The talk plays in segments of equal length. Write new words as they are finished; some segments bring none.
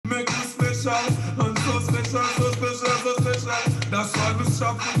special. And so special, so special, so special. That's why we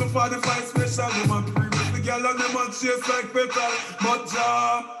shop with the 45 special. Them a pre with the girl and them a chase like petal. But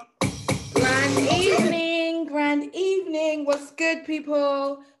Grand evening. What's good,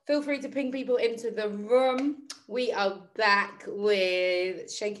 people? Feel free to ping people into the room. We are back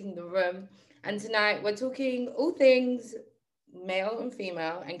with Shaking the Room. And tonight we're talking all things male and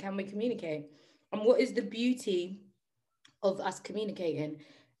female and can we communicate? And what is the beauty of us communicating?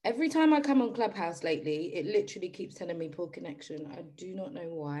 Every time I come on Clubhouse lately, it literally keeps telling me poor connection. I do not know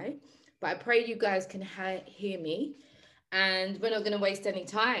why, but I pray you guys can hear me. And we're not going to waste any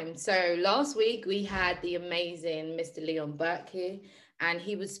time. So last week we had the amazing Mr. Leon Burke here, and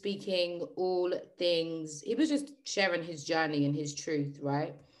he was speaking all things. He was just sharing his journey and his truth,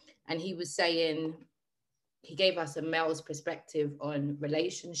 right? And he was saying, he gave us a male's perspective on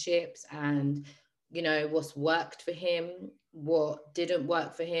relationships and, you know, what's worked for him, what didn't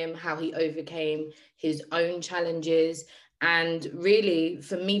work for him, how he overcame his own challenges. And really,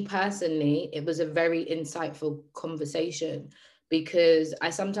 for me personally, it was a very insightful conversation, because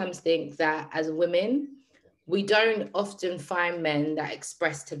I sometimes think that as women, we don't often find men that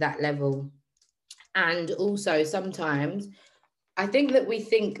express to that level. And also sometimes I think that we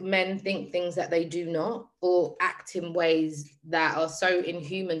think men think things that they do not, or act in ways that are so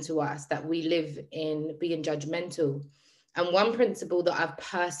inhuman to us that we live in being judgmental. And one principle that I've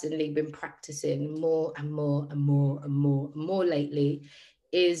personally been practicing more and more and more and more and more lately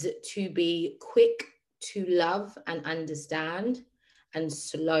is to be quick to love and understand and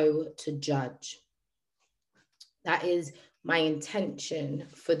slow to judge. That is my intention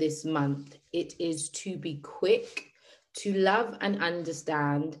for this month. It is to be quick to love and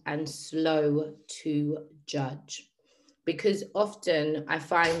understand and slow to judge. Because often I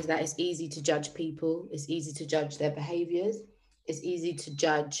find that it's easy to judge people. It's easy to judge their behaviors. It's easy to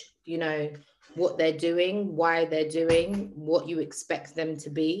judge, you know, what they're doing, why they're doing, what you expect them to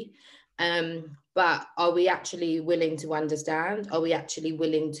be. But are we actually willing to understand? Are we actually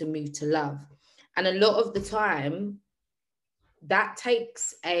willing to move to love? And a lot of the time, that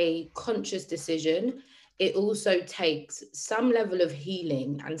takes a conscious decision. It also takes some level of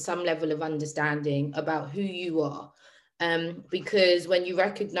healing and some level of understanding about who you are. Because when you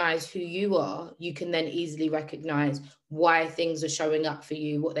recognize who you are, you can then easily recognize why things are showing up for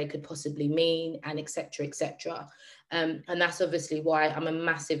you, what they could possibly mean, and etc., etc. And that's obviously why I'm a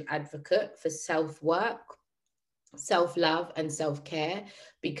massive advocate for self-work, self-love and self-care,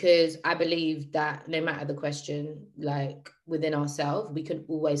 because I believe that no matter the question, like within ourselves, we can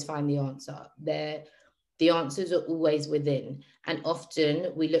always find the answer there. The answers are always within, and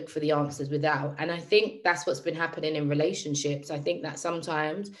often we look for the answers without. And I think that's what's been happening in relationships. I think that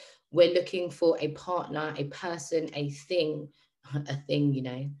sometimes we're looking for a partner, a person, a thing, you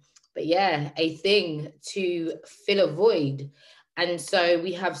know, but yeah, a thing to fill a void. And so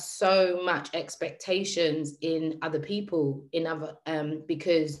we have so much expectations in other people, in other,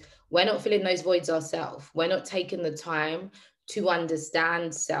 because we're not filling those voids ourselves. We're not taking the time to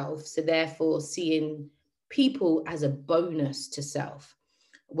understand self. So therefore seeing people as a bonus to self.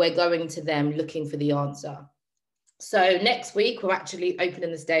 We're going to them looking for the answer. So next week, we're actually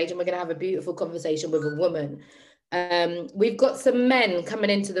opening the stage and we're going to have a beautiful conversation with a woman. We've got some men coming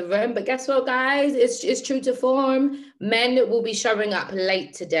into the room, but guess what, guys? It's true to form. Men will be showing up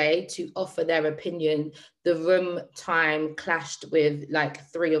late today to offer their opinion. The room time clashed with like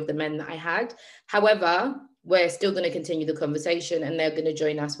 3 of the men that I had. However, we're still going to continue the conversation and they're going to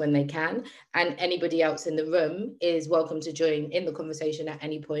join us when they can. And anybody else in the room is welcome to join in the conversation at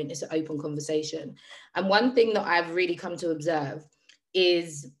any point. It's an open conversation. And one thing that I've really come to observe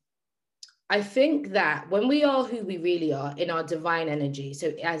is I think that when we are who we really are in our divine energy,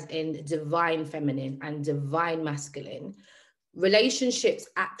 so as in divine feminine and divine masculine, relationships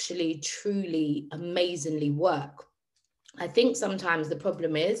actually truly amazingly work. I think sometimes the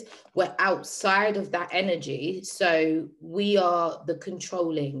problem is we're outside of that energy. So we are the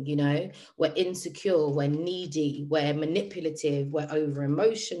controlling, you know, we're insecure, we're needy, we're manipulative, we're over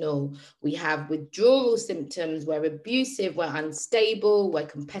emotional, we have withdrawal symptoms, we're abusive, we're unstable, we're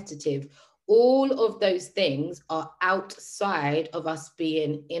competitive. All of those things are outside of us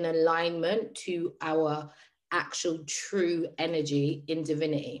being in alignment to our actual true energy in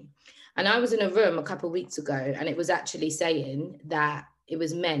divinity. And I was in a room a couple of weeks ago and it was actually saying that it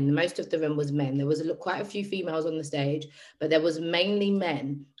was men. Most of the room was men. There was quite a few females on the stage, but there was mainly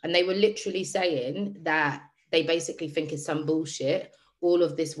men. And they were literally saying that they basically think it's some bullshit, all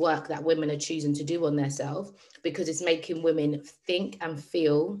of this work that women are choosing to do on themselves, because it's making women think and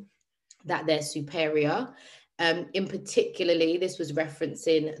feel that they're superior. In particularly, this was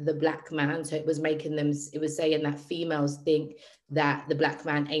referencing the black man. So it was saying that females think that the black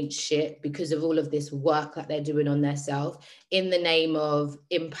man ain't shit because of all of this work that they're doing on themselves in the name of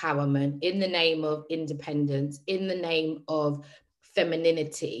empowerment, in the name of independence, in the name of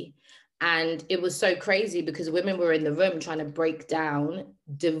femininity. And it was so crazy because women were in the room trying to break down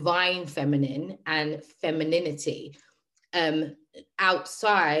divine feminine and femininity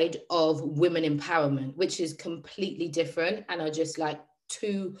outside of women empowerment, which is completely different and are just like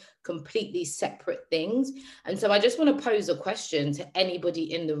two completely separate things. And so I just want to pose a question to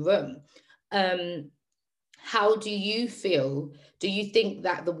anybody in the room. How do you feel? Do you think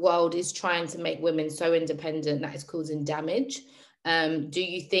that the world is trying to make women so independent that it's causing damage? Do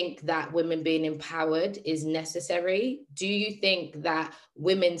you think that women being empowered is necessary? Do you think that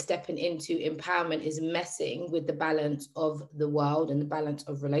women stepping into empowerment is messing with the balance of the world and the balance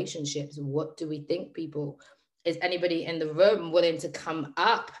of relationships? What do we think, people? Is anybody in the room willing to come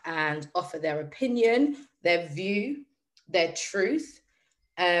up and offer their opinion, their view, their truth?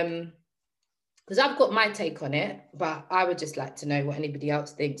 Because I've got my take on it, but I would just like to know what anybody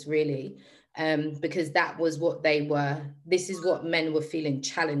else thinks, really. Because that was what this is what men were feeling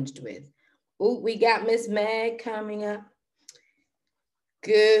challenged with. Oh, we got Miss Meg coming up.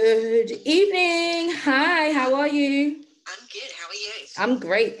 Good evening. Hi, how are you? I'm good. How are you? I'm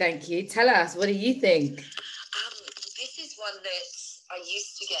great, thank you. Tell us, what do you think? This is one that I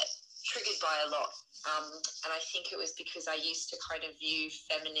used to get triggered by a lot. And I think it was because I used to kind of view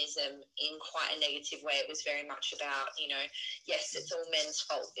feminism in quite a negative way. It was very much about, yes, it's all men's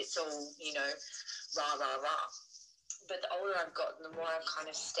fault. It's all, rah, rah, rah. But the older I've gotten, the more I've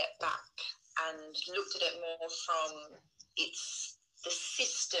kind of stepped back and looked at it more from the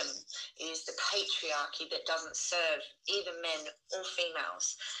system. It is the patriarchy that doesn't serve either men or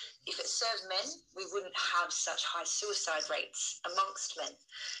females. If it served men, we wouldn't have such high suicide rates amongst men.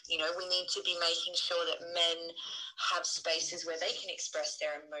 We need to be making sure that men have spaces where they can express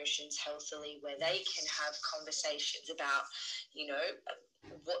their emotions healthily, where they can have conversations about,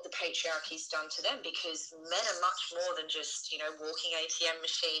 what the patriarchy's done to them, because men are much more than just, walking ATM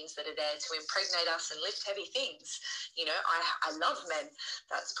machines that are there to impregnate us and lift heavy things. I love men.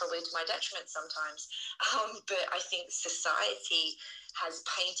 That's probably to my detriment sometimes. But I think society has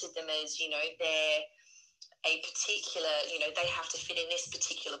painted them as, they're a particular, they have to fit in this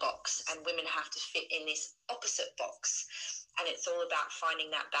particular box and women have to fit in this opposite box. And it's all about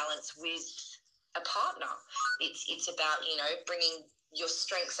finding that balance with a partner. It's about, bringing your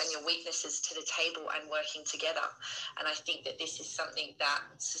strengths and your weaknesses to the table and working together. And I think that this is something that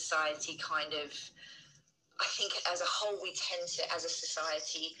society I think as a whole, we tend to, as a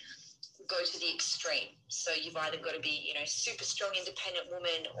society, go to the extreme. So you've either got to be, super strong, independent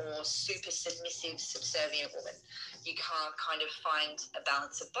woman or super submissive, subservient woman. You can't kind of find a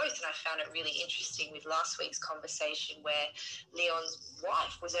balance of both. And I found it really interesting with last week's conversation where Leon's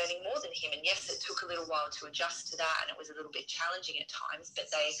wife was earning more than him. And yes, it took a little while to adjust to that and it was a little bit challenging at times, but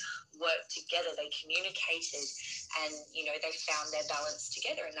they worked together, they communicated and, they found their balance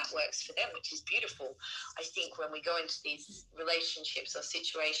together and that works for them, which is beautiful. I think when we go into these relationships or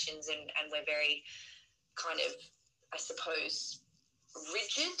situations and we're very kind of, I suppose,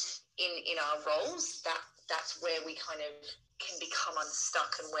 rigid in our roles, that's where we kind of can become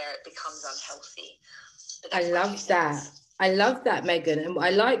unstuck and where it becomes unhealthy. I love that. I love that, Megan. And I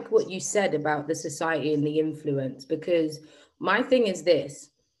like what you said about the society and the influence, because my thing is this.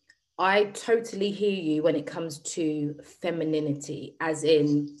 I totally hear you when it comes to femininity, as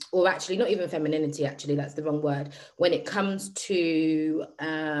in, or actually not even femininity, actually, that's the wrong word. When it comes to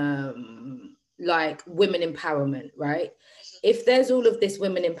like women empowerment, right? If there's all of this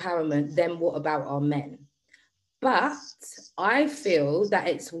women empowerment, then what about our men? But I feel that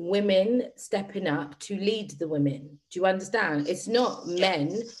it's women stepping up to lead the women. Do you understand? It's not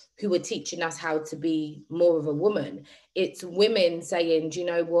men who are teaching us how to be more of a woman. It's women saying, do you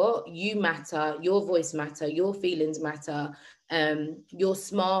know what? You matter, your voice matter, your feelings matter. You're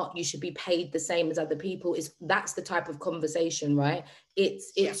smart, you should be paid the same as other people. That's the type of conversation, right?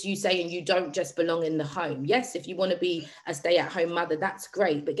 It's you saying you don't just belong in the home. Yes, if you want to be a stay-at-home mother, that's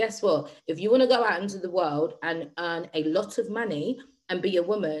great. But guess what? If you want to go out into the world and earn a lot of money and be a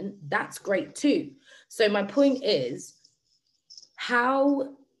woman, that's great too. So my point is,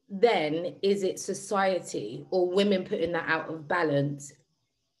 how then is it society or women putting that out of balance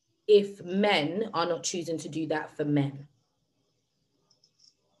if men are not choosing to do that for men?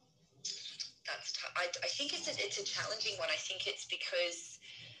 I think it's a challenging one. I think it's because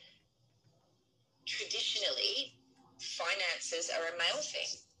traditionally finances are a male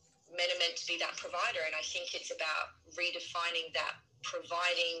thing. men are meant to be that provider. And I think it's about redefining that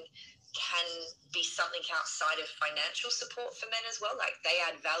providing can be something outside of financial support for men as well. Like they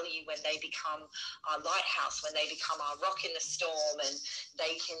add value when they become our lighthouse, when they become our rock in the storm, and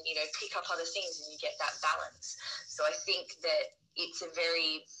they can, you know, pick up other things, and you get that balance. So I think that it's a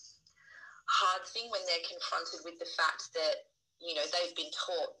very hard thing when they're confronted with the fact that, you know, they've been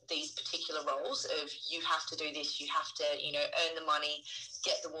taught these particular roles of you have to do this, you have to, you know, earn the money,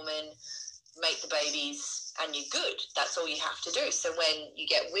 get the woman, make the babies, and you're good. That's all you have to do. So when you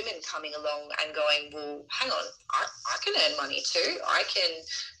get women coming along and going, well, hang on, I can earn money too. I can,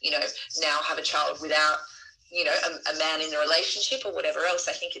 you know, now have a child without, you know, a man in the relationship or whatever else.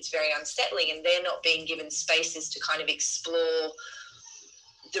 I think it's very unsettling, and they're not being given spaces to kind of explore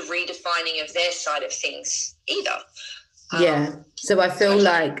the redefining of their side of things either. Yeah. So I feel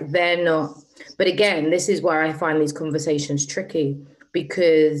like they're not, but again, this is where I find these conversations tricky,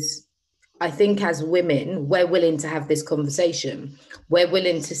 because I think as women, we're willing to have this conversation. We're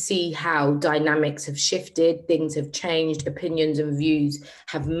willing to see how dynamics have shifted, things have changed, opinions and views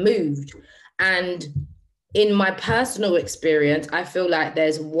have moved. And in my personal experience, I feel like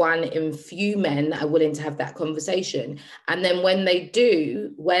there's one in few men that are willing to have that conversation. And then when they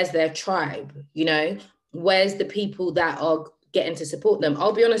do, where's their tribe? You know, where's the people that are getting to support them?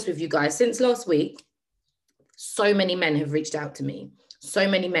 I'll be honest with you guys, since last week, so many men have reached out to me. So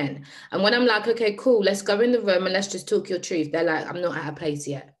many men. And when I'm like, okay, cool, let's go in the room and let's just talk your truth, they're like, I'm not at a place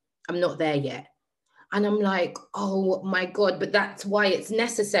yet. I'm not there yet. And I'm like, oh my God, but that's why it's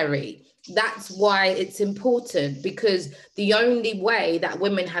necessary. That's why it's important, because the only way that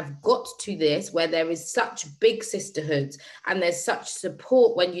women have got to this, where there is such big sisterhoods and there's such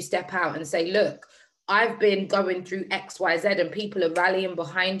support when you step out and say, look, I've been going through X, Y, Z, and people are rallying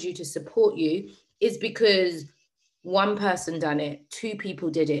behind you to support you, is because one person done it, two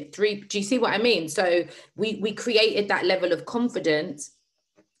people did it, three. Do you see what I mean? So we created that level of confidence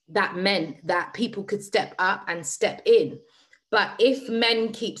that meant that people could step up and step in. But if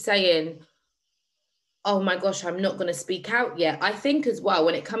men keep saying, oh my gosh, I'm not going to speak out yet, I think as well,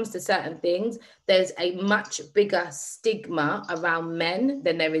 when it comes to certain things, there's a much bigger stigma around men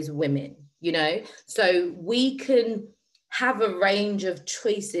than there is women, you know? So we can have a range of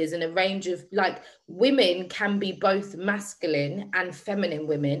choices and a range of, like, women can be both masculine and feminine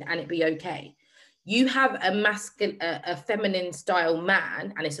women and it be okay. You have a feminine style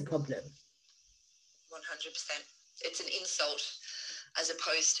man and it's a problem. 100%. It's an insult, as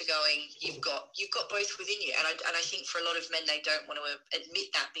opposed to going, you've got both within you. And I think for a lot of men, they don't want to admit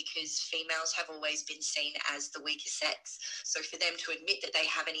that, because females have always been seen as the weaker sex. So for them to admit that they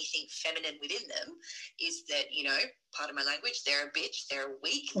have anything feminine within them is that, you know, pardon my language, they're a bitch, they're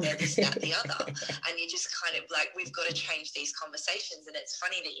weak, they're this, that, the other. And you just kind of like, we've got to change these conversations. And it's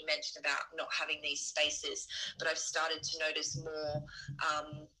funny that you mentioned about not having these spaces, but I've started to notice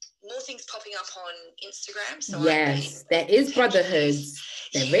more things popping up on Instagram. So yes, there is brotherhoods.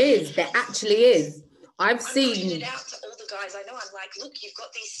 There actually is. I'm pushing it out to all the guys I know. I'm like, look, you've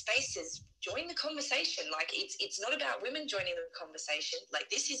got these spaces. Join the conversation. Like, it's not about women joining the conversation. Like,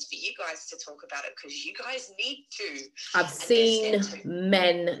 this is for you guys to talk about it, because you guys need to. I've seen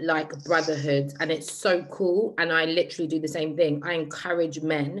men like brotherhoods, and it's so cool. And I literally do the same thing. I encourage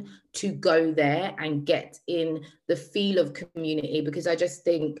men to go there and get in the feel of community, because I just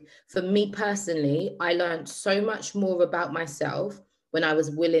think, for me personally, I learned so much more about myself when I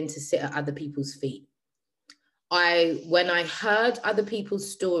was willing to sit at other people's feet. When I heard other people's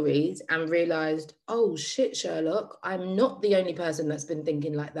stories and realized, oh shit, Sherlock, I'm not the only person that's been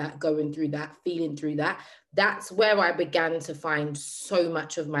thinking like that, going through that, feeling through that. That's where I began to find so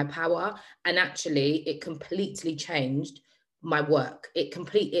much of my power. And actually, it completely changed my work.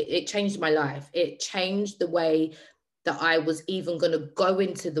 It changed my life. It changed the way that I was even going to go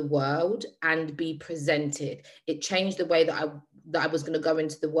into the world and be presented. It changed the way that I was going to go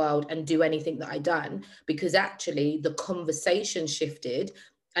into the world and do anything that I done, because actually the conversation shifted,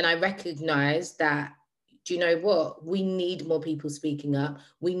 and I recognized that, do you know what? We need more people speaking up.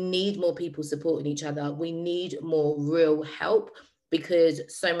 We need more people supporting each other. We need more real help, because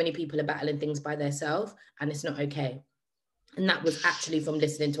so many people are battling things by themselves, and it's not okay. And that was actually from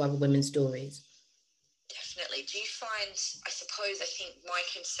listening to other women's stories. Definitely. Do you find, I think my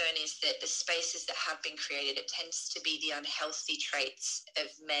concern is that the spaces that have been created, it tends to be the unhealthy traits of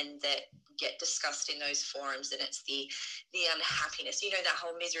men that get discussed in those forums, and it's the unhappiness, you know, that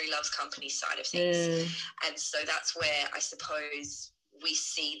whole misery loves company side of things. And so that's where I suppose we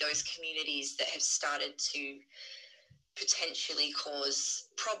see those communities that have started to potentially cause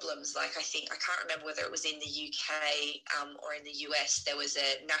problems. Like I can't remember whether it was in the UK or in the US, there was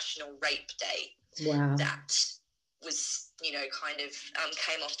a National Rape Day. Wow. That was, kind of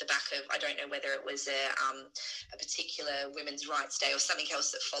came off the back of, I don't know whether it was a particular Women's Rights Day or something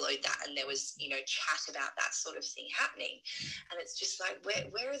else that followed that, and there was, chat about that sort of thing happening. And it's just like,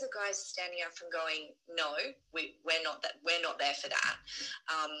 where are the guys standing up and going, no, we're not there for that.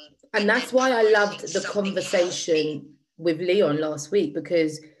 And that's why I loved the conversation with Leon last week,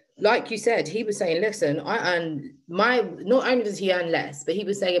 because like you said, he was saying, listen, I earn not only does he earn less, but he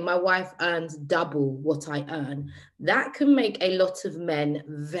was saying my wife earns double what I earn. That can make a lot of men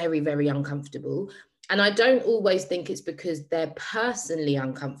very, very uncomfortable. And I don't always think it's because they're personally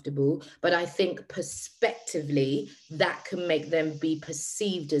uncomfortable, but I think prospectively that can make them be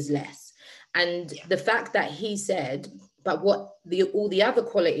perceived as less. And the fact that he said, but all the other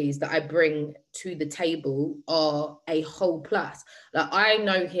qualities that I bring to the table are a whole plus. Like, I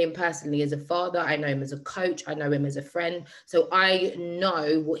know him personally as a father, I know him as a coach, I know him as a friend. So I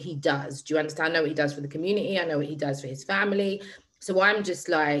know what he does. Do you understand? I know what he does for the community. I know what he does for his family. So I'm just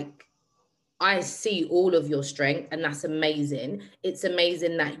like, I see all of your strength, and that's amazing. It's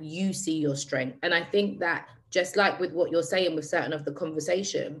amazing that you see your strength. And I think that just like with what you're saying with certain of the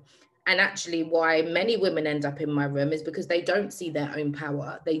conversation, and actually why many women end up in my room is because they don't see their own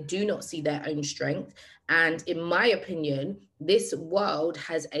power. They do not see their own strength. And in my opinion, this world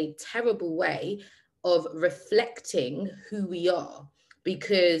has a terrible way of reflecting who we are,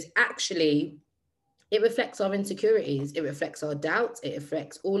 because actually it reflects our insecurities, it reflects our doubts, it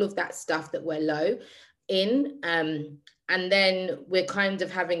reflects all of that stuff that we're low in. And then we're kind of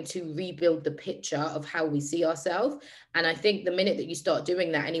having to rebuild the picture of how we see ourselves. And I think the minute that you start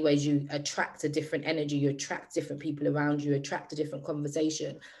doing that, anyways, you attract a different energy, you attract different people around you, attract a different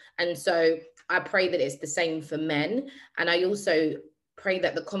conversation. And so I pray that it's the same for men. And I also pray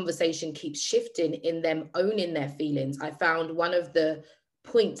that the conversation keeps shifting in them owning their feelings. I found one of the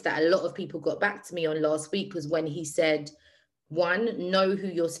points that a lot of people got back to me on last week was when he said, one, know who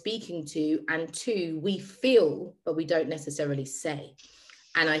you're speaking to, and two, we feel, but we don't necessarily say.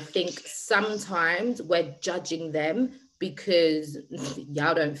 And I think sometimes we're judging them because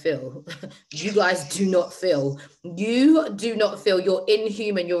y'all don't feel. You guys do not feel. You do not feel. You're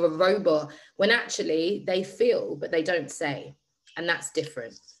inhuman. You're a robot. When actually they feel, but they don't say. And that's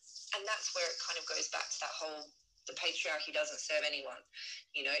different. And that's where it kind of goes back to that whole, the patriarchy doesn't serve anyone.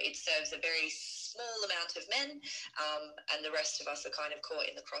 It serves a very small amount of men, and the rest of us are kind of caught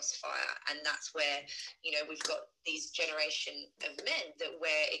in the crossfire. And that's where, we've got these generation of men that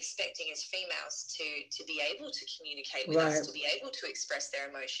we're expecting as females to be able to communicate with us, to be able to express their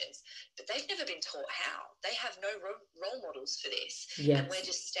emotions. But they've never been taught how. They have no role models for this. Yes. And we're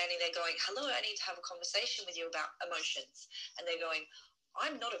just standing there going, hello, I need to have a conversation with you about emotions. And they're going,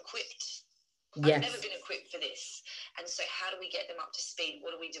 I'm not equipped. I've never been equipped for this. And so how do we get them up to speed?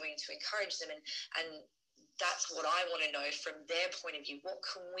 What are we doing to encourage them? And that's what I want to know from their point of view. What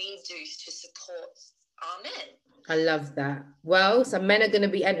can we do to support our men? I love that. Well, some men are going to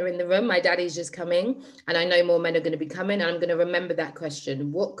be entering the room. My daddy's just coming, and I know more men are going to be coming. And I'm going to remember that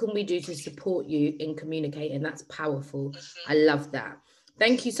question. What can we do to support you in communicating? That's powerful. I love that.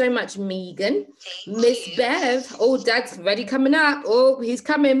 Thank you so much, Megan. Miss Bev. Oh, Dad's ready coming up. Oh, he's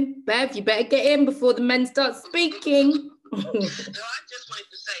coming. Bev, you better get in before the men start speaking. No, I just wanted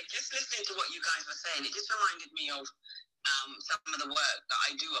to say, just listening to what you guys were saying, it just reminded me of some of the work that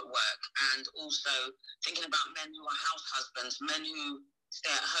I do at work, and also thinking about men who are house husbands, men who stay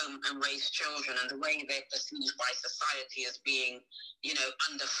at home and raise children, and the way they're perceived by society as being,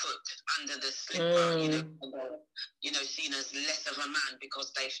 underfoot, under the slipper, seen as less of a man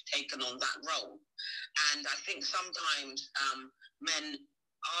because they've taken on that role. And I think sometimes men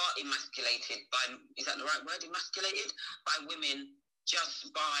are emasculated by, is that the right word, emasculated by women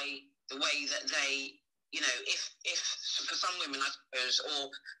just by the way that they, if for some women, I suppose, or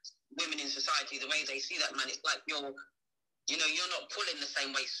women in society, the way they see that man, it's like you're not pulling the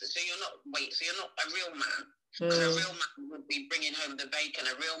same way. So you're not a real man. Because a real man would be bringing home the bacon.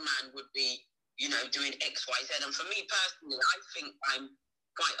 A real man would be, doing X, Y, Z. And for me personally, I think I'm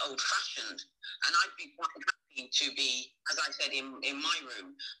quite old-fashioned. And I'd be quite happy to be, as I said in my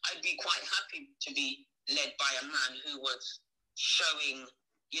room, I'd be quite happy to be led by a man who was showing,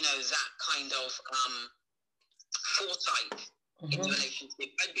 that kind of foresight in the relationship.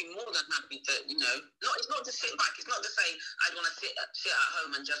 I'd be more than happy to, it's not to sit back. It's not to say I'd want to sit at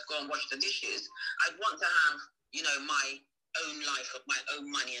home and just go and wash the dishes. I'd want to have, my own life of my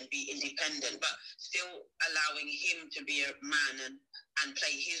own money and be independent, but still allowing him to be a man and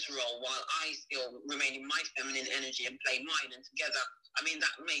play his role while I still remain in my feminine energy and play mine, and together, I mean,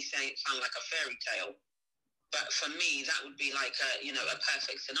 that may sound like a fairy tale, but for me, that would be like a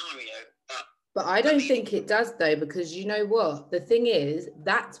perfect scenario. But I don't think it does, though, because you know what? The thing is,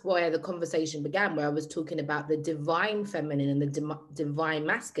 that's where the conversation began, where I was talking about the divine feminine and the divine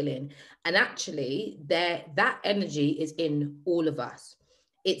masculine. And actually, that energy is in all of us.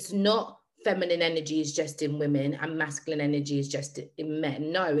 It's not feminine energy is just in women and masculine energy is just in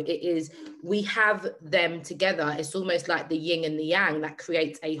men. No, it is, we have them together. It's almost like the yin and the yang that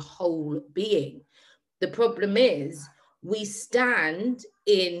creates a whole being. The problem is we stand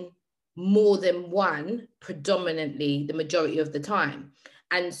in more than one, predominantly the majority of the time.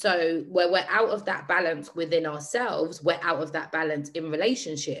 And so where we're out of that balance within ourselves, we're out of that balance in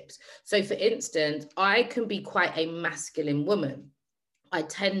relationships. So for instance, I can be quite a masculine woman. I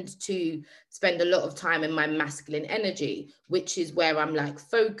tend to spend a lot of time in my masculine energy, which is where I'm like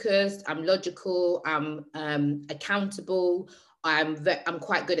focused, I'm logical, I'm accountable, I'm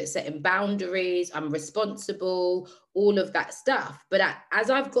quite good at setting boundaries, I'm responsible, all of that stuff. But as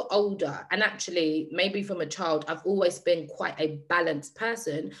I've got older, and actually maybe from a child, I've always been quite a balanced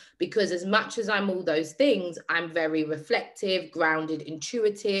person, because as much as I'm all those things, I'm very reflective, grounded,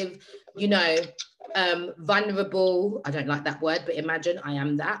 intuitive, vulnerable. I don't like that word, but imagine I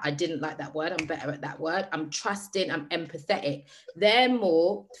am that. I didn't like that word. I'm better at that word. I'm trusting, I'm empathetic. They're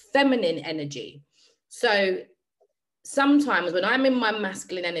more feminine energy. So sometimes when I'm in my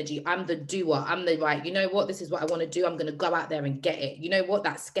masculine energy, I'm the doer. I'm the right, you know what, this is what I want to do. I'm going to go out there and get it. You know what,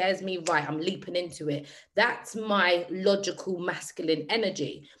 that scares me. Right, I'm leaping into it. That's my logical masculine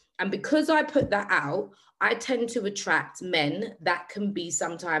energy. And because I put that out, I tend to attract men that can be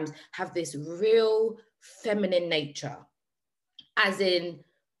sometimes have this real feminine nature. As in,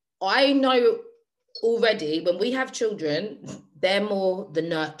 I know already when we have children, they're more the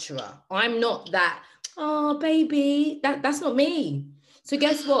nurturer. I'm not that, oh, baby, that's not me. So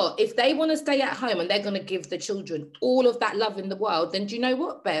guess what? If they want to stay at home and they're going to give the children all of that love in the world, then do you know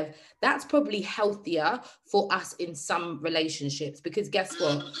what, Bev? That's probably healthier for us in some relationships, because guess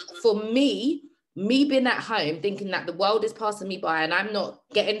what? For me being at home thinking that the world is passing me by and I'm not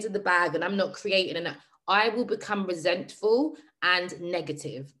getting to the bag and I'm not creating, and I will become resentful and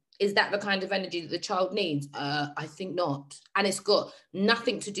negative. Is that the kind of energy that the child needs? I think not. And it's got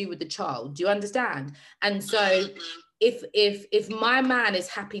nothing to do with the child. Do you understand? And so if my man is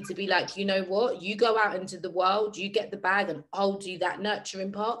happy to be like, you know what, you go out into the world, you get the bag, and I'll do that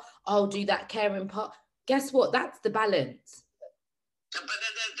nurturing part, I'll do that caring part. Guess what? That's the balance. But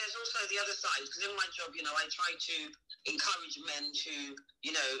there's also the other side, because in my job, I try to encourage men to,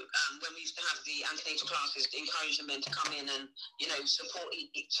 when we used to have the antenatal classes, to encourage the men to come in and, support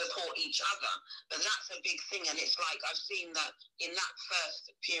each other. But that's a big thing. And it's like, I've seen that in that first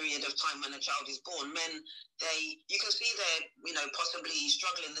period of time when a child is born, men, you can see they're, possibly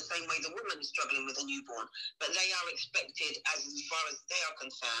struggling the same way the woman is struggling with a newborn, but they are expected, as far as they are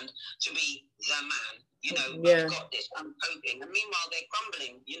concerned, to be the man. I've got this, I'm coping. And meanwhile, they're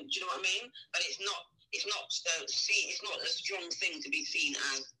crumbling. Do you know what I mean? But it's not a strong thing to be seen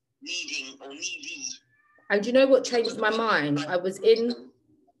as needing or needy. And do you know what changed my mind? I was in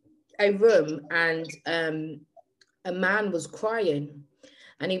a room and a man was crying,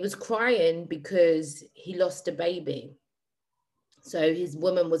 and he was crying because he lost a baby. So his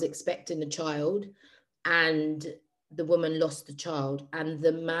woman was expecting a child, and the woman lost the child, and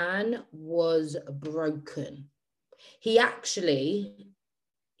the man was broken. He actually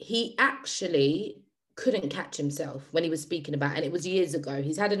couldn't catch himself when he was speaking about it. And it was years ago.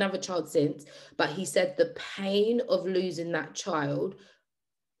 He's had another child since, but he said the pain of losing that child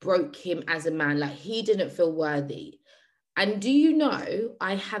broke him as a man. Like, he didn't feel worthy. And do you know,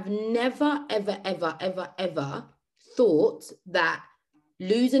 I have never, ever, ever, ever, ever thought that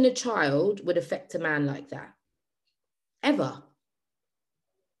losing a child would affect a man like that. Ever.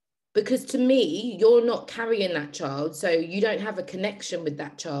 Because to me, you're not carrying that child, so you don't have a connection with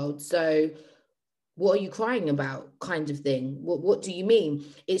that child. So what are you crying about, kind of thing? What do you mean?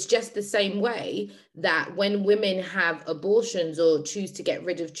 It's just the same way that when women have abortions or choose to get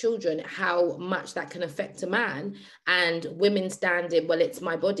rid of children, how much that can affect a man, and women stand in, well, it's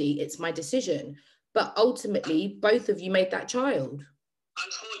my body, it's my decision. But ultimately, both of you made that child.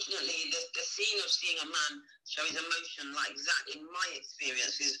 Unfortunately, the scene of seeing a man show his emotion like that, in my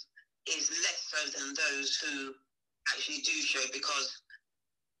experience, is less so than those who actually do show, because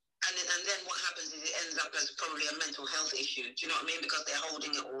and then what happens is it ends up as probably a mental health issue. Do you know what I mean? Because they're holding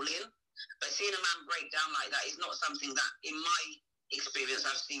it all in. But seeing a man break down like that is not something that, in my experience,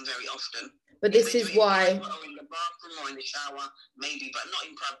 I've seen very often. But this is why. Or in the bathroom or in the shower, maybe, but not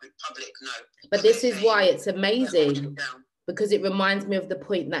in public, no. But this is why it's amazing, because it reminds me of the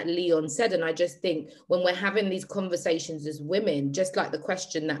point that Leon said. And I just think when we're having these conversations as women, just like the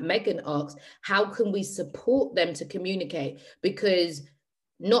question that Megan asked, how can we support them to communicate? Because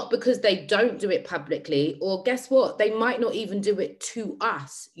not because they don't do it publicly, or guess what? They might not even do it to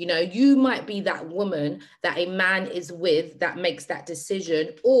us. You know, you might be that woman that a man is with that makes that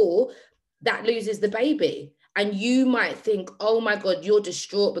decision, or that loses the baby. And you might think, oh my God, you're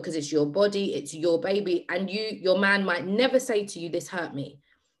distraught because it's your body, it's your baby. And your man might never say to you, this hurt me.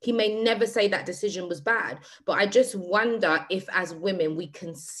 He may never say that decision was bad. But I just wonder if as women, we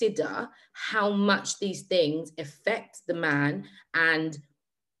consider how much these things affect the man, and,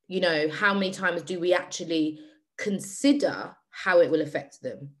 you know, how many times do we actually consider how it will affect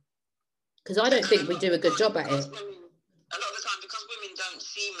them? Because I don't think we do a good job at it. A lot of the time, because women don't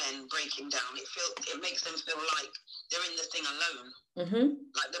see men breaking down, it makes them feel like they're in the thing alone. Mm-hmm.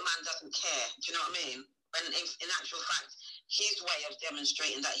 Like the man doesn't care. Do you know what I mean? And in actual fact, his way of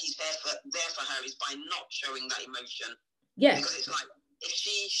demonstrating that he's there for her is by not showing that emotion. Yeah. Because it's like, if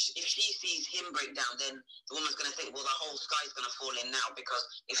she sees him break down, then the woman's going to think, well, the whole sky's going to fall in now, because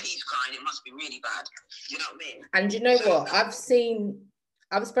if he's crying, it must be really bad. Do you know what I mean? And you know what? I've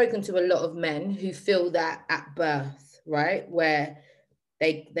spoken to a lot of men who feel that at birth, right? Where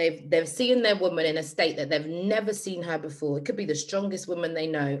they've seen their woman in a state that they've never seen her before. It could be the strongest woman they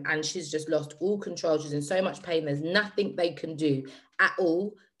know, and she's just lost all control. She's in so much pain. There's nothing they can do at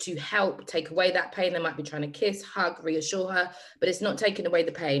all to help take away that pain. They might be trying to kiss, hug, reassure her, but it's not taking away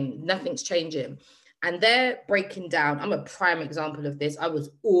the pain. Nothing's changing. And they're breaking down. I'm a prime example of this. I was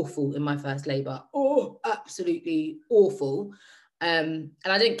awful in my first labor. Oh, absolutely awful. And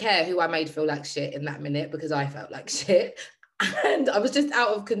I didn't care who I made feel like shit in that minute, because I felt like shit. And I was just out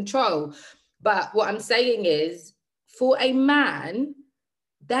of control. But what I'm saying is, for a man,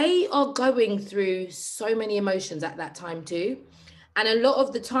 they are going through so many emotions at that time too. And a lot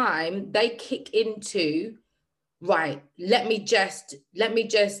of the time they kick into, right, let me just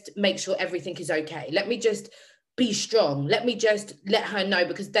make sure everything is okay. Let me just be strong. Let me just let her know,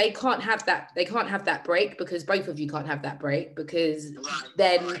 because they can't have that break, because both of you can't have that break, because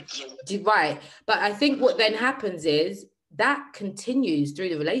then, right. But I think what then happens is that continues through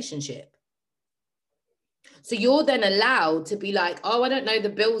the relationship. So you're then allowed to be like, oh, I don't know, the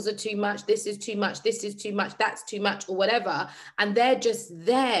bills are too much, this is too much, this is too much, that's too much, or whatever. And they're just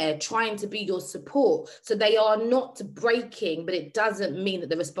there trying to be your support. So they are not breaking, but it doesn't mean that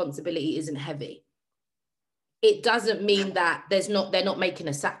the responsibility isn't heavy. It doesn't mean that they're not making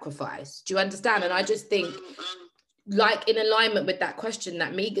a sacrifice. Do you understand? And I just think, like, in alignment with that question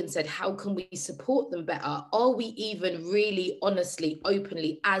that Megan said, how can we support them better? Are we even really honestly,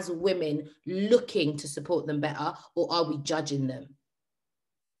 openly, as women, looking to support them better, or are we judging them?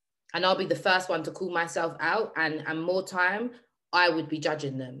 And I'll be the first one to call myself out, and more time, I would be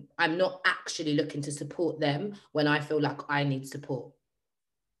judging them. I'm not actually looking to support them when I feel like I need support.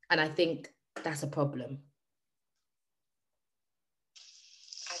 And I think that's a problem.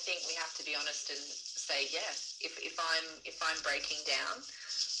 I think we have to be honest and say, yes, if I'm breaking down,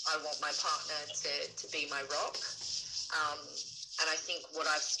 I want my partner to be my rock. And I think what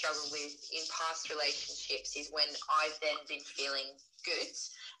I've struggled with in past relationships is when I've then been feeling good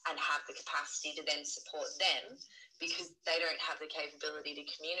and have the capacity to then support them, because they don't have the capability to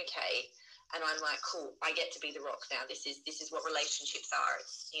communicate. And I'm like, cool, I get to be the rock now. This is what relationships are.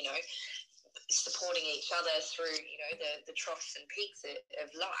 It's, you know, supporting each other through, you know, the troughs and peaks of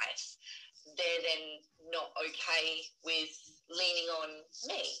life. They're then not okay with leaning on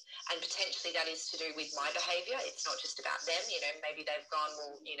me, and potentially that is to do with my behavior. It's not just about them. You know, maybe they've gone,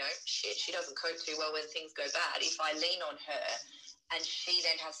 well, you know, shit, she doesn't cope too well when things go bad. If I lean on her and she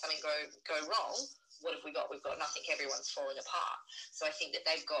then has something go wrong, what have we got? We've got nothing. Everyone's falling apart. So I think that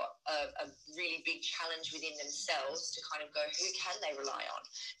they've got a really big challenge within themselves to kind of go, who can they rely on?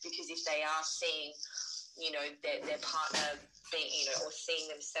 Because if they are seeing, you know, their partner being, you know, or seeing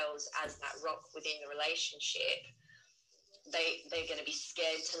themselves as that rock within the relationship, they're going to be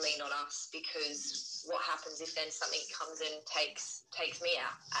scared to lean on us, because what happens if then something comes and takes me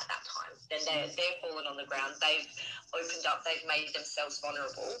out at that time? Then they're falling on the ground. They've opened up. They've made themselves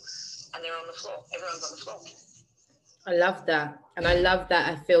vulnerable, and they're on the floor. Everyone's on the floor. I love that. And I love that.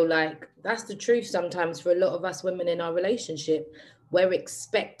 I feel like that's the truth sometimes for a lot of us women in our relationship. We're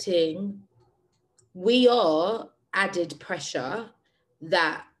expecting, we are added pressure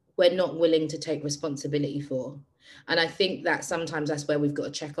that we're not willing to take responsibility for. And I think that sometimes that's where we've got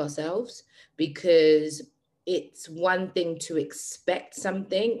to check ourselves, because it's one thing to expect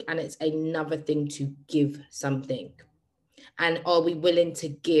something and it's another thing to give something. And are we willing to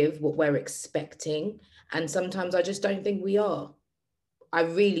give what we're expecting? And sometimes I just don't think we are. I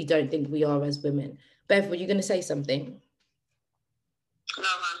really don't think we are as women. Bev, were you going to say something? No,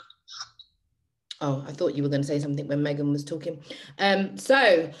 man. Oh, I thought you were going to say something when Megan was talking.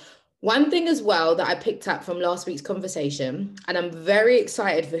 So one thing as well that I picked up from last week's conversation, and I'm very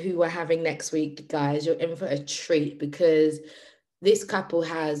excited for who we're having next week, guys. You're in for a treat because this couple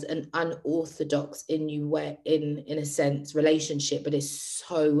has an unorthodox in a sense relationship, but it's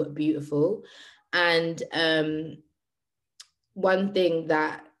so beautiful. And one thing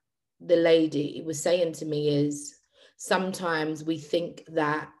that the lady was saying to me is sometimes we think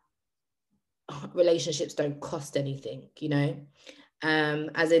that relationships don't cost anything, you know,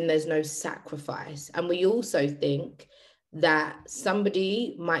 as in there's no sacrifice. And we also think that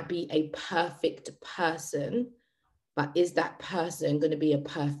somebody might be a perfect person, but is that person going to be a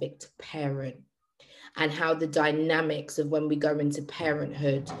perfect parent? And how the dynamics of when we go into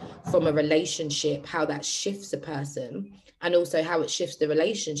parenthood from a relationship, how that shifts a person and also how it shifts the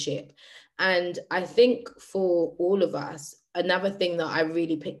relationship. And I think for all of us, another thing that I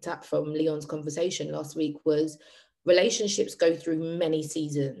really picked up from Leon's conversation last week was relationships go through many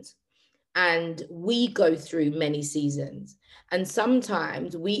seasons and we go through many seasons. And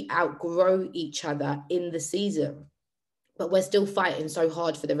sometimes we outgrow each other in the season, but we're still fighting so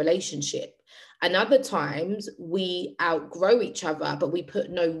hard for the relationship. And other times we outgrow each other, but we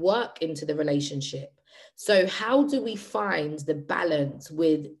put no work into the relationship. So how do we find the balance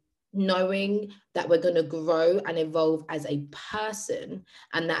with knowing that we're going to grow and evolve as a person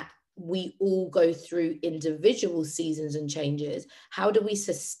and that we all go through individual seasons and changes? How do we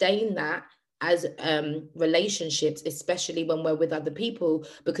sustain that as relationships, especially when we're with other people?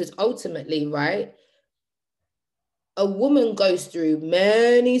 Because ultimately, right, a woman goes through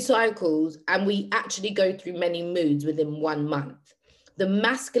many cycles and we actually go through many moods within 1 month. The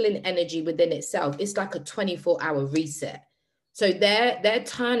masculine energy within itself is like a 24-hour reset. So their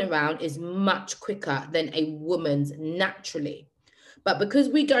turnaround is much quicker than a woman's naturally. But because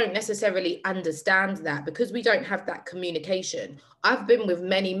we don't necessarily understand that, because we don't have that communication, I've been with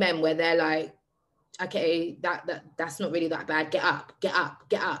many men where they're like, okay, that's not really that bad. Get up, get up,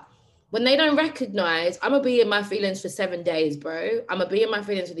 get up. When they don't recognize, I'm gonna be in my feelings for 7 days, bro. I'm gonna be in my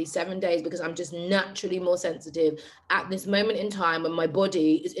feelings for these 7 days because I'm just naturally more sensitive at this moment in time when my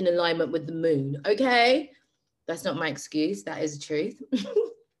body is in alignment with the moon, okay? That's not my excuse, that is the truth.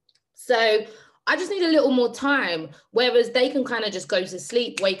 So I just need a little more time, whereas they can kind of just go to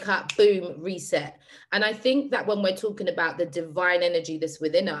sleep, wake up, boom, reset. And I think that when we're talking about the divine energy that's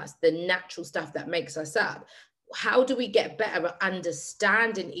within us, the natural stuff that makes us up, how do we get better at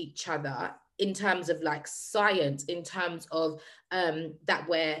understanding each other in terms of like science, in terms of that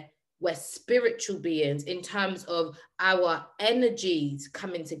we're spiritual beings, in terms of our energies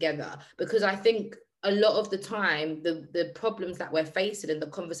coming together? Because I think a lot of the time, the problems that we're facing and the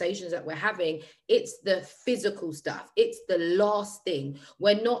conversations that we're having, it's the physical stuff. It's the last thing.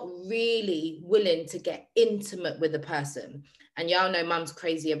 We're not really willing to get intimate with a person. And y'all know mum's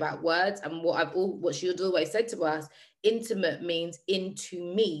crazy about words. And what she would always said to us, intimate means into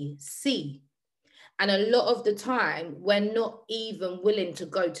me, see. And a lot of the time, we're not even willing to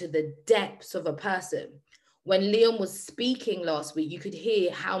go to the depths of a person. When Leon was speaking last week, you could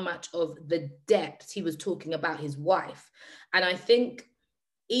hear how much of the depth he was talking about his wife. And I think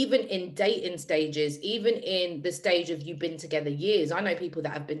even in dating stages, even in the stage of you've been together years, I know people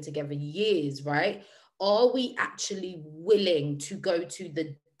that have been together years, right? Are we actually willing to go to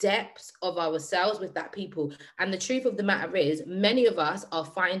the depths of ourselves with that people? And the truth of the matter is, many of us are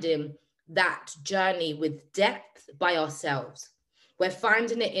finding that journey with depth by ourselves. We're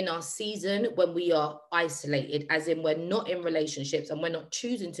finding it in our season when we are isolated, as in we're not in relationships and we're not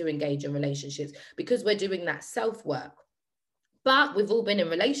choosing to engage in relationships because we're doing that self-work. But we've all been in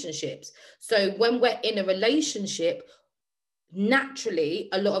relationships. So when we're in a relationship, naturally,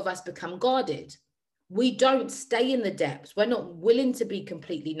 a lot of us become guarded. We don't stay in the depths. We're not willing to be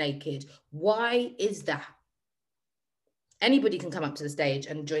completely naked. Why is that? Anybody can come up to the stage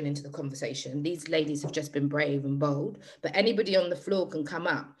and join into the conversation. These ladies have just been brave and bold, but anybody on the floor can come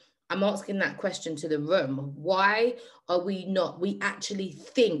up. I'm asking that question to the room. Why are we not? We actually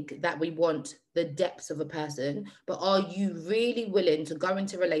think that we want the depths of a person, but are you really willing to go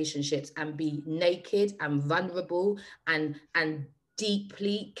into relationships and be naked and vulnerable and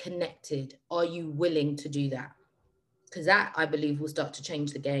deeply connected? Are you willing to do that? Because that, I believe, will start to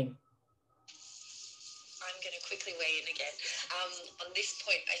change the game. I'm going to quickly weigh in again. On this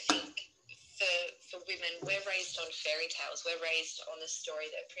point, I think for women, we're raised on fairy tales. We're raised on the story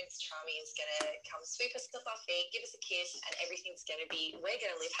that Prince Charming is going to come sweep us off our feet, give us a kiss, and everything's going to be, we're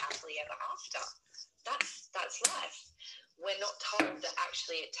going to live happily ever after. That's life. We're not told that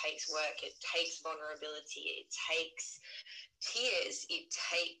actually it takes work, it takes vulnerability, it takes tears, it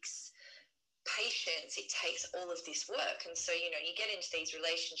takes patience, it takes all of this work. And so, you know, you get into these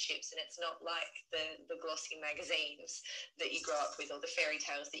relationships and it's not like the glossy magazines that you grow up with or the fairy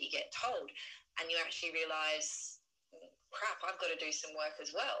tales that you get told, and you actually realize, crap, I've got to do some work as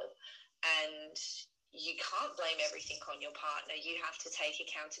well. And you can't blame everything on your partner. You have to take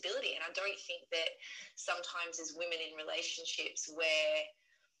accountability. And I don't think that sometimes as women in relationships we're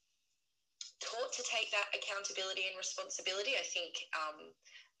taught to take that accountability and responsibility. I think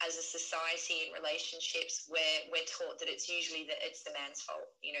as a society in relationships, we're taught that it's usually that it's the man's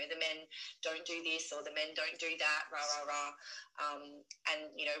fault. You know, the men don't do this or the men don't do that, rah, rah, rah.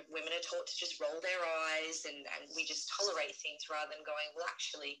 And, you know, women are taught to just roll their eyes and we just tolerate things rather than going, well,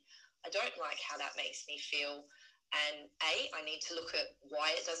 actually, I don't like how that makes me feel. And A, I need to look at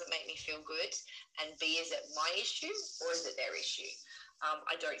why it doesn't make me feel good. And B, is it my issue or is it their issue?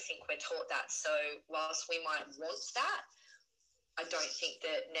 I don't think we're taught that. So whilst we might want that, I don't think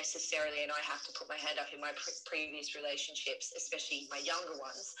that necessarily, and I have to put my hand up, in my previous relationships, especially my younger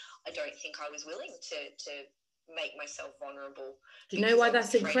ones, I don't think I was willing to make myself vulnerable. Do you know why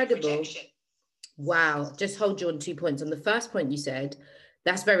that's incredible? Wow. Just hold you on 2 points. On the first point you said,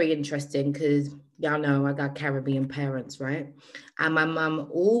 that's very interesting because y'all know I got Caribbean parents, right? And my mum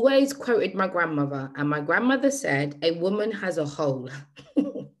always quoted my grandmother, and my grandmother said, a woman has a hole.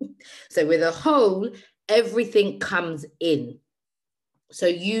 So with a hole, everything comes in. So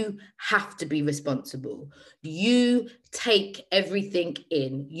you have to be responsible. You take everything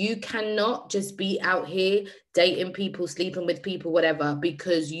in. You cannot just be out here dating people, sleeping with people, whatever,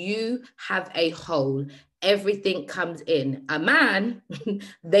 because you have a hole. Everything comes in. A man,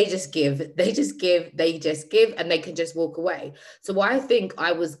 they just give, and they can just walk away. So I think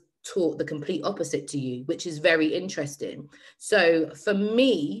I was taught the complete opposite to you, which is very interesting. So for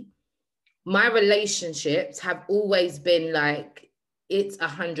me, my relationships have always been like, it's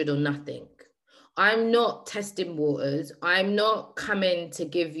 100 or nothing. I'm not testing waters. I'm not coming to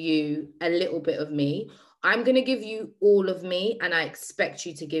give you a little bit of me. I'm going to give you all of me, and I expect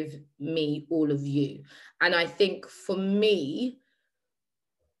you to give me all of you. And I think for me,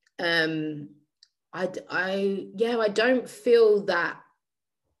 I don't feel that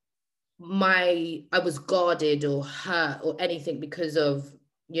I was guarded or hurt or anything because of,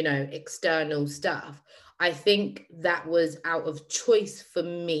 you know, external stuff. I think that was out of choice for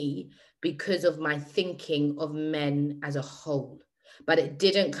me because of my thinking of men as a whole. But it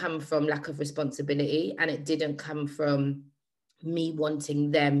didn't come from lack of responsibility, and it didn't come from me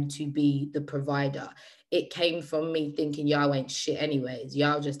wanting them to be the provider. It came from me thinking, y'all ain't shit anyways.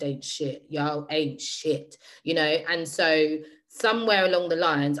 Y'all just ain't shit. Y'all ain't shit, you know? And so somewhere along the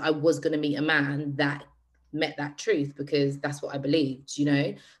lines, I was going to meet a man that met that truth because that's what I believed, you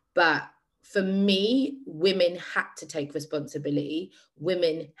know? But for me, women had to take responsibility.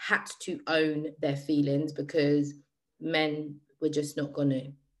 Women had to own their feelings because men were just not going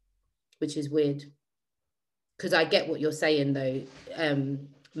to, which is weird. Because I get what you're saying, though,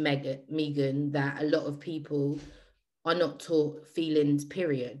 Megan, that a lot of people are not taught feelings,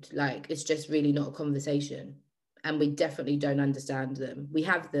 period. Like, it's just really not a conversation. And we definitely don't understand them. We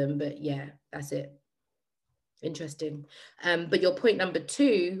have them, but yeah, that's it. Interesting. But your point number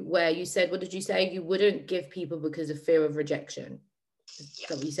 2, where you said, what did you say? You wouldn't give people because of fear of rejection. Is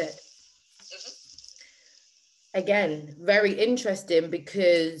that what you said? Again, very interesting,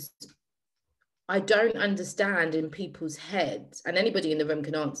 because I don't understand in people's heads, and anybody in the room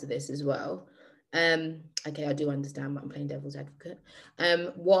can answer this as well. Okay, I do understand, but I'm playing devil's advocate.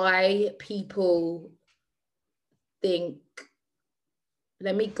 Why people think,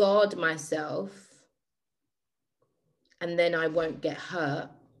 let me guard myself and then I won't get hurt.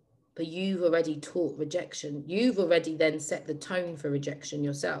 But you've already taught rejection. You've already then set the tone for rejection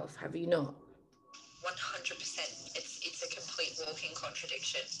yourself, have you not? 100%. It's a complete walking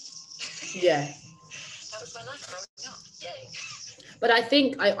contradiction. Yeah. That was my life growing up. Yay. But I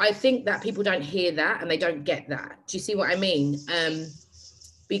think that people don't hear that and they don't get that. Do you see what I mean?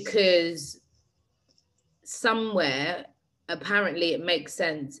 Because somewhere, apparently it makes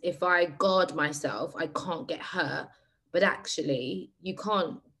sense. If I guard myself, I can't get hurt. But actually, you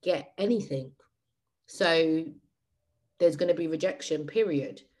can't get anything. So there's going to be rejection,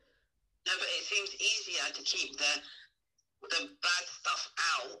 period. No, but it seems easier to keep the bad stuff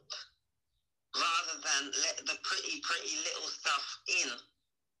out rather than let the pretty little stuff in.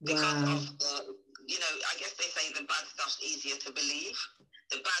 because Wow. of I guess they say the bad stuff's easier to believe.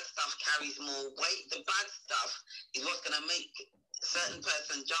 The bad stuff carries more weight. The bad stuff is what's going to make a certain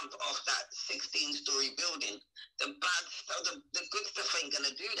person jump off that 16-story building. The bad stuff, the good stuff ain't going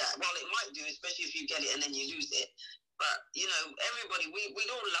to do that. Well, it might do, especially if you get it and then you lose it. But, everybody,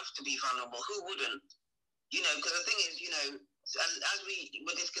 we'd all love to be vulnerable. Who wouldn't? Because the thing is, as we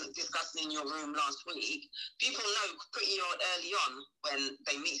were discussing in your room last week, people know pretty early on when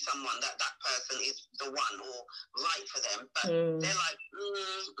they meet someone that person is the one or right for them. But they're like,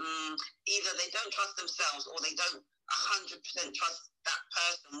 either they don't trust themselves or they don't 100% trust that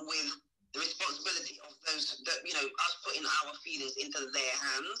person with the responsibility of us putting our feelings into their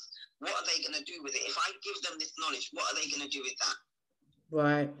hands. What are they going to do with it? If I give them this knowledge, what are they going to do with that?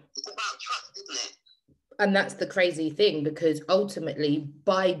 Right. It's about trust, isn't it? And that's the crazy thing, because ultimately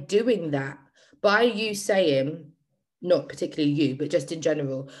by doing that, by you saying, not particularly you, but just in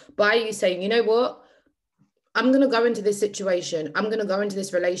general, by you saying, you know what, I'm going to go into this situation, I'm going to go into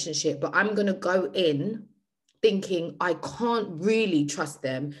this relationship, but I'm going to go in thinking I can't really trust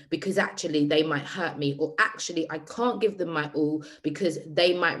them because actually they might hurt me, or actually I can't give them my all because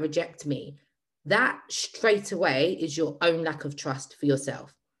they might reject me. That straight away is your own lack of trust for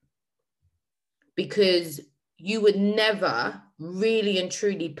yourself. Because you would never really and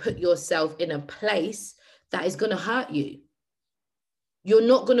truly put yourself in a place that is going to hurt you. You're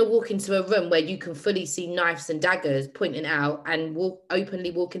not going to walk into a room where you can fully see knives and daggers pointing out and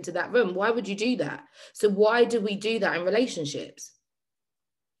openly walk into that room. Why would you do that? So why do we do that in relationships?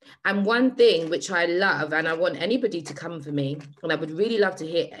 And one thing which I love, and I want anybody to come for me, and I would really love to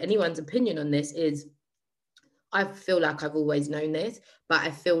hear anyone's opinion on this, is I feel like I've always known this, but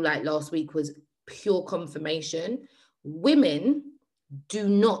I feel like last week was pure confirmation. Women do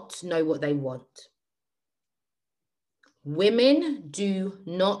not know what they want. Women do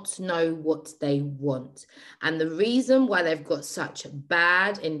not know what they want. And the reason why they've got such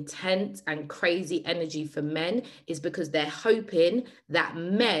bad, intense, and crazy energy for men is because they're hoping that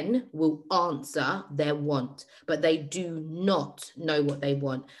men will answer their want, but they do not know what they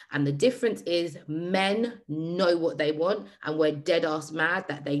want. And the difference is men know what they want, and we're dead ass mad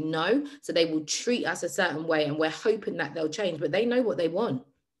that they know. So they will treat us a certain way, and we're hoping that they'll change, but they know what they want.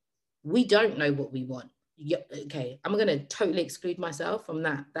 We don't know what we want. Yeah, okay, I'm going to totally exclude myself from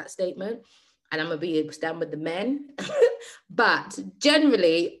that statement, and I'm going to stand with the men. But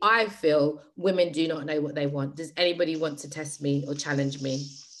generally, I feel women do not know what they want. Does anybody want to test me or challenge me?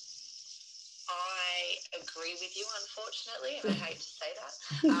 I agree with you, unfortunately, and I hate to say that.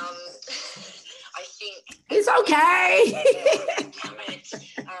 I think it's okay.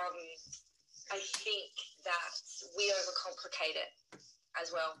 I think that we overcomplicate it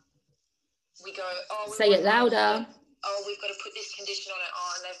as well. We go, say it louder. We've got to put this condition on it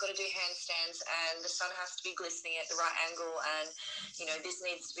on. They've got to do handstands, and the sun has to be glistening at the right angle, and this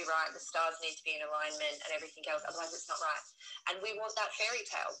needs to be right. The stars need to be in alignment, and everything else. Otherwise, it's not right. And we want that fairy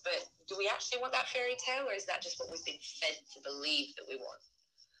tale, but do we actually want that fairy tale, or is that just what we've been fed to believe that we want?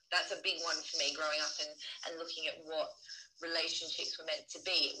 That's a big one for me growing up and looking at what relationships were meant to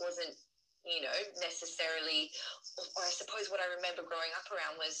be. It wasn't necessarily, or I suppose what I remember growing up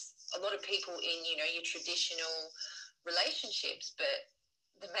around was a lot of people in, your traditional relationships, but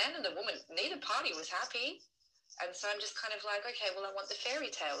the man and the woman, neither party was happy. And so I'm just kind of like, okay, well, I want the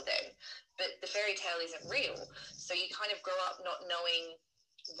fairy tale then, but the fairy tale isn't real. So you kind of grow up not knowing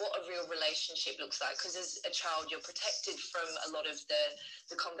what a real relationship looks like, because as a child you're protected from a lot of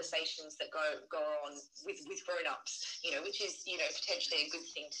the conversations that go on with grown-ups, which is potentially a good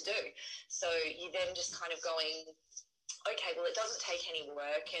thing to do. So you then just kind of going, okay, well, it doesn't take any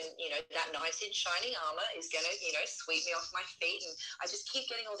work, and that knight in shining armor is gonna sweep me off my feet, and I just keep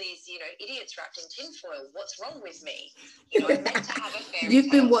getting all these idiots wrapped in tinfoil. What's wrong with me? I'm meant to have a fairy You've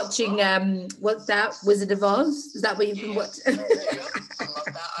been tale. watching what's that, Wizard of Oz? Is that what you've been watching? Yeah, I love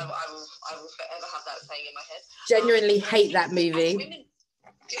that. I will forever have that saying in my head. Genuinely hate that movie.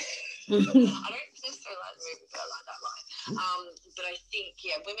 Women, I don't necessarily like the movie, but I like that line. But I think,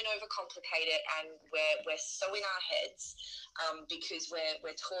 women overcomplicate it, and we're so in our heads because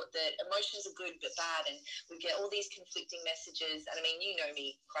we're taught that emotions are good but bad, and we get all these conflicting messages. And I mean, you know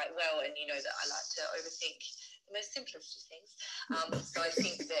me quite well, and you know that I like to overthink the most simplest of things. So I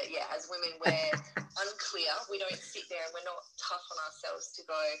think that, as women, we're unclear. We don't sit there and we're not tough on ourselves to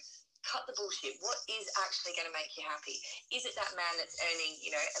go, cut the bullshit. What is actually going to make you happy? Is it that man that's earning,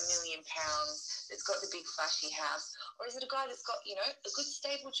 you know, £1 million, that's got the big flashy house? Or is it a guy that's got, you know, a good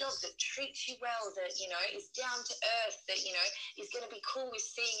stable job that treats you well, that, you know, is down to earth, that, you know, is going to be cool with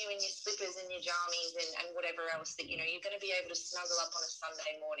seeing you in your slippers and your jammies and whatever else, that, you know, you're going to be able to snuggle up on a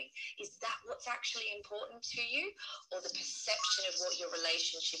Sunday morning? Is that what's actually important to you, or the perception of what your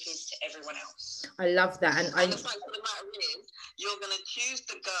relationship is to everyone else? I love that. And the fact of the matter is, you're going to choose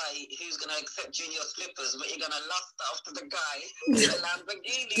the guy who's going to accept you in your slippers, but you're going to lust after the guy in a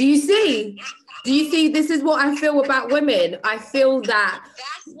Lamborghini. Do you see? This is what I feel about women. I feel that.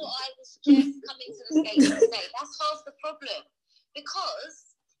 That's what I was just coming to the stage to say. That's half the problem.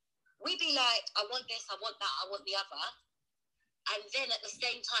 Because we be like, I want this, I want that, I want the other. And then at the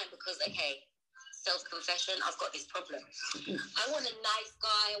same time, because, okay, self-confession, I've got this problem. I want a nice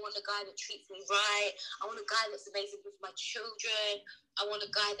guy. I want a guy that treats me right. I want a guy that's amazing with my children. I want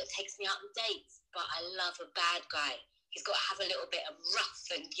a guy that takes me out on dates. But I love a bad guy. He's got to have a little bit of rough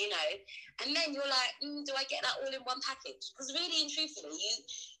and, you know. And then you're like, do I get that all in one package? Because really and truthfully,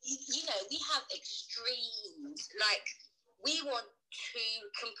 you know, we have extremes. Like, we want two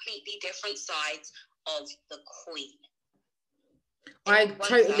completely different sides of the coin. I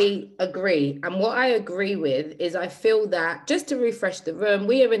totally agree. And what I agree with is I feel that, just to refresh the room,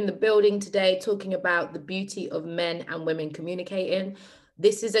 we are in the building today talking about the beauty of men and women communicating.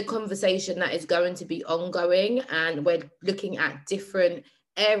 This is a conversation that is going to be ongoing, and we're looking at different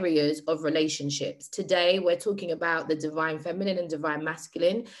areas of relationships. Today, we're talking about the divine feminine and divine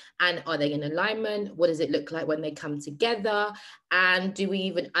masculine, and are they in alignment? What does it look like when they come together? And do we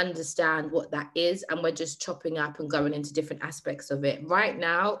even understand what that is? And we're just chopping up and going into different aspects of it. Right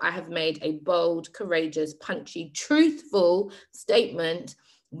now, I have made a bold, courageous, punchy, truthful statement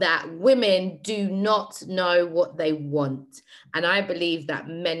that women do not know what they want. And I believe that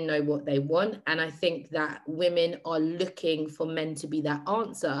men know what they want. And I think that women are looking for men to be that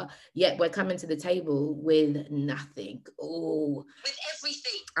answer, yet we're coming to the table with nothing. Oh, with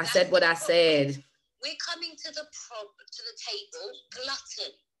everything. I said what I said. We're coming to the table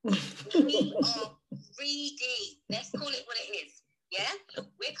glutton. We are greedy. Let's call it what it is. Yeah,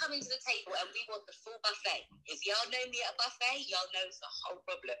 we're coming to the table and we want the full buffet. If y'all know me at a buffet, y'all know it's a whole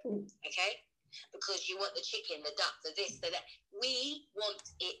problem, okay? Because you want the chicken, the duck, the this, the that. We want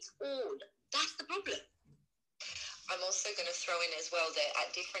it all. That's the problem. I'm also going to throw in as well that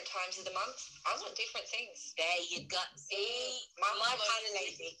at different times of the month, I want different things. There you go. See, my kind of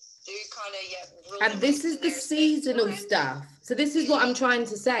lady do kind of, yeah. And this is the seasonal stuff. So this is what I'm trying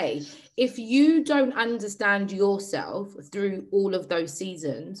to say. If you don't understand yourself through all of those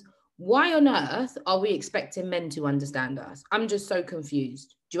seasons, why on earth are we expecting men to understand us? I'm just so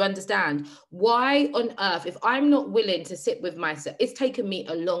confused. Do you understand? Why on earth, if I'm not willing to sit with myself, it's taken me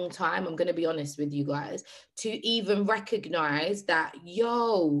a long time, I'm going to be honest with you guys, to even recognize that,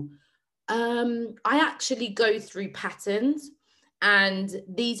 I actually go through patterns, and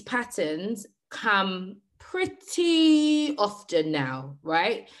these patterns come pretty often now,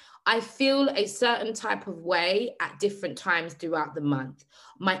 right? I feel a certain type of way at different times throughout the month.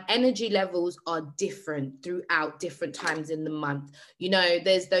 My energy levels are different throughout different times in the month. You know,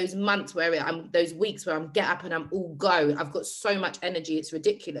 there's those months where those weeks where I'm get up and I'm all go. I've got so much energy, it's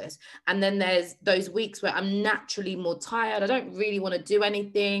ridiculous. And then there's those weeks where I'm naturally more tired. I don't really want to do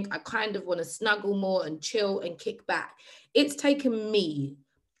anything. I kind of want to snuggle more and chill and kick back. It's taken me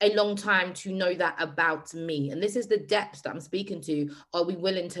a long time to know that about me. And this is the depths that I'm speaking to. Are we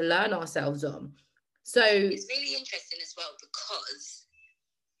willing to learn ourselves on? So it's really interesting as well, because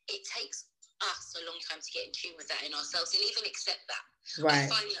it takes us a long time to get in tune with that in ourselves and even accept that. Right.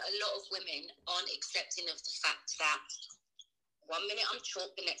 I find that a lot of women aren't accepting of the fact that 1 minute I'm chalk,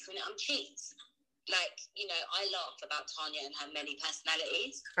 the next minute I'm cheese. Like, you know, I laugh about Tanya and her many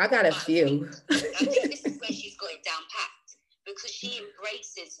personalities. I got a few. I think this is where she's got it down packed, because she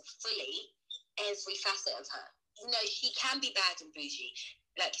embraces fully every facet of her. You know, she can be bad and bougie.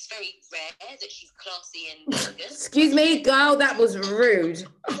 Like, it's very rare that she's classy and elegant. Excuse me, girl, that was rude.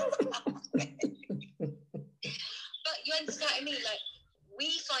 But you understand what I mean? Like,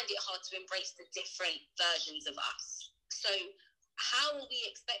 we find it hard to embrace the different versions of us. So how are we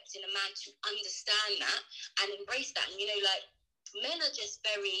expecting a man to understand that and embrace that? And, you know, like, men are just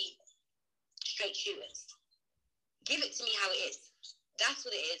very straight shooters. Give it to me how it is. That's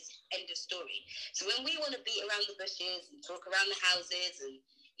what it is. End of story. So when we want to beat around the bushes and talk around the houses, and,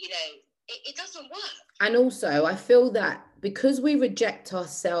 you know, it doesn't work. And also, I feel that because we reject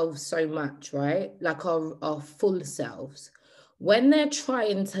ourselves so much, right? Like our full selves, when they're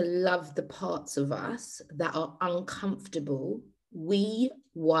trying to love the parts of us that are uncomfortable, we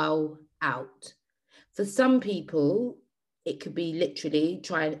wow out. For some people, it could be literally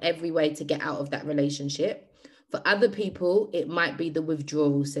trying every way to get out of that relationship. For other people, it might be the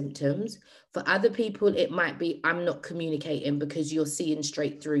withdrawal symptoms. For other people, it might be, I'm not communicating because you're seeing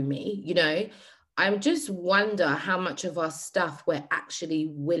straight through me. You know, I just wonder how much of our stuff we're actually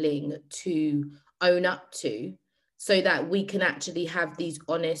willing to own up to, so that we can actually have these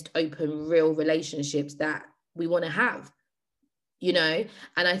honest, open, real relationships that we want to have. You know,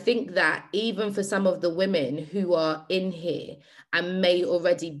 and I think that even for some of the women who are in here and may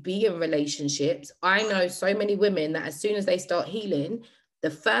already be in relationships, I know so many women that as soon as they start healing,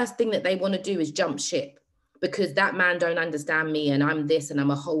 the first thing that they want to do is jump ship, because that man don't understand me and I'm this and I'm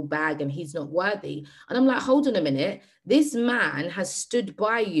a whole bag and he's not worthy. And I'm like, hold on a minute. This man has stood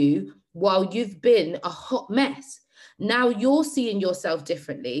by you while you've been a hot mess. Now you're seeing yourself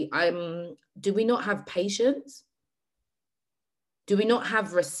differently. Do we not have patience? Do we not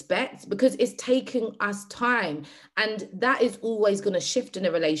have respect? Because it's taking us time. And that is always going to shift in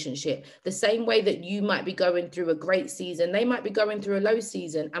a relationship. The same way that you might be going through a great season, they might be going through a low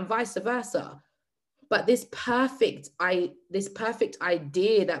season, and vice versa. But this perfect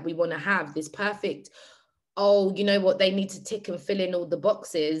idea that we want to have, this perfect, oh, you know what, they need to tick and fill in all the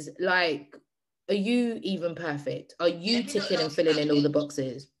boxes. Like, are you even perfect? Are you ticking and filling in all the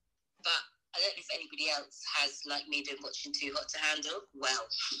boxes? But I don't know if anybody else has, like me, been watching Too Hot to Handle. Well,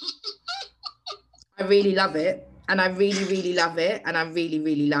 I really love it. And I really, really love it. And I really,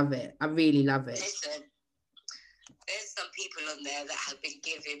 really love it. I really love it. Listen, there's some people on there that have been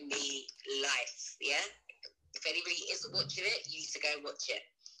giving me life, yeah? If anybody isn't watching it, you need to go watch it.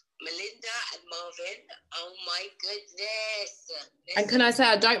 Melinda and Marvin, oh my goodness. Listen. And can I say,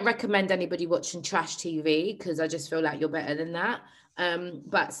 I don't recommend anybody watching trash TV, because I just feel like you're better than that.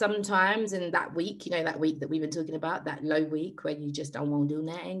 But sometimes in that week, you know, that week that we've been talking about, that low week where you just don't want to do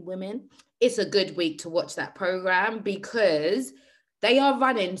nothing, women, it's a good week to watch that program, because they are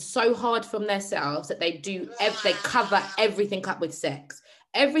running so hard from themselves that they cover everything up with sex.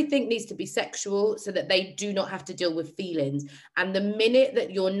 Everything needs to be sexual so that they do not have to deal with feelings. And the minute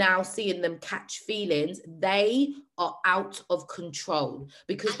that you're now seeing them catch feelings, they are out of control,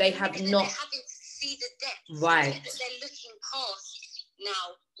 because they have not. They're having to see the depth. Right. They're looking past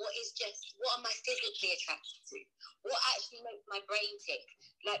now what am I physically attracted to? What actually makes my brain tick?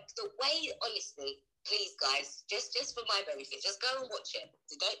 Like the way, honestly, please guys, just for my benefit, just go and watch it.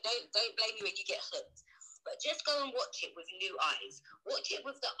 Don't blame me when you get hooked. But just go and watch it with new eyes. Watch it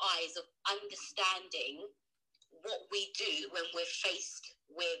with the eyes of understanding what we do when we're faced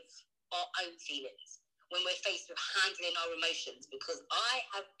with our own feelings, when we're faced with handling our emotions. Because I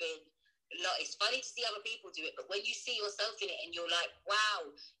have been, it's funny to see other people do it, but when you see yourself in it and you're like, wow,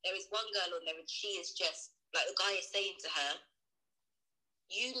 there is one girl on there and she is just, like the guy is saying to her,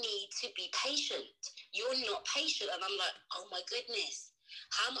 you need to be patient. You're not patient. And I'm like, oh my goodness.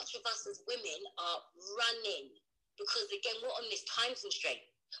 How much of us as women are running? Because again, we're on this time constraint.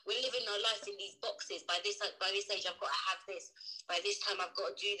 We're living our life in these boxes. By this age, I've got to have this. By this time, I've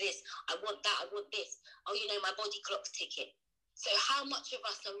got to do this. I want that. I want this. Oh, you know, my body clock's ticking. So how much of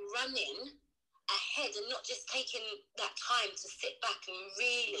us are running ahead and not just taking that time to sit back and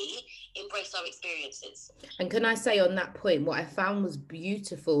really embrace our experiences? And can I say on that point, what I found was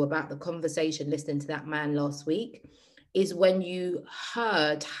beautiful about the conversation listening to that man last week is when you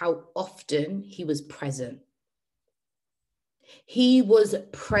heard how often he was present. He was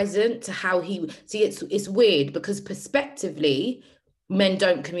present to how see, it's weird because prospectively, men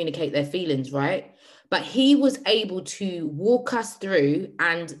don't communicate their feelings, right? But he was able to walk us through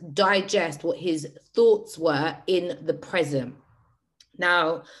and digest what his thoughts were in the present.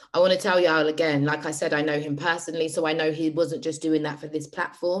 Now, I want to tell y'all again, like I said, I know him personally, so I know he wasn't just doing that for this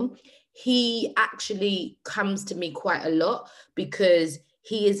platform. He actually comes to me quite a lot because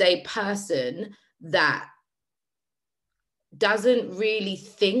he is a person that doesn't really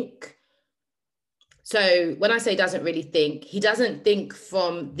think. So when I say doesn't really think, he doesn't think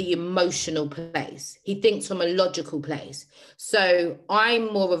from the emotional place. He thinks from a logical place. So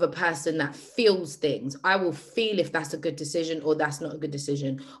I'm more of a person that feels things. I will feel if that's a good decision or that's not a good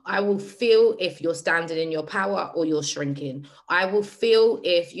decision. I will feel if you're standing in your power or you're shrinking. I will feel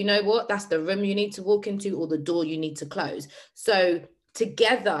if, you know what, that's the room you need to walk into or the door you need to close. So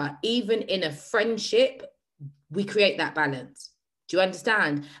together, even in a friendship, we create that balance. Do you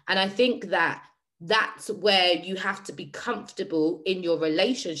understand? And I think that that's where you have to be comfortable in your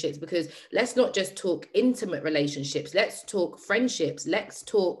relationships, because let's not just talk intimate relationships. Let's talk friendships. Let's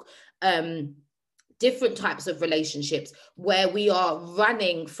talk different types of relationships where we are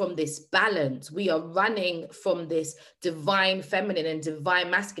running from this balance. We are running from this divine feminine and divine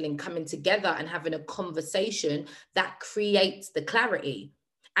masculine coming together and having a conversation that creates the clarity.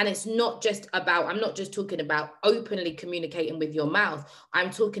 And it's not just about, I'm not just talking about openly communicating with your mouth. I'm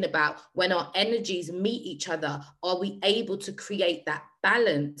talking about when our energies meet each other, are we able to create that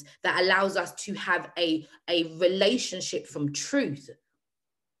balance that allows us to have a relationship from truth?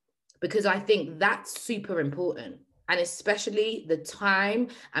 Because I think that's super important. And especially the time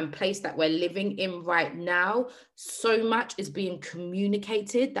and place that we're living in right now, so much is being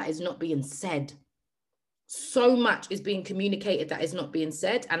communicated that is not being said. So much is being communicated that is not being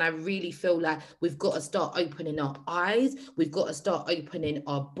said. And I really feel like we've got to start opening our eyes. We've got to start opening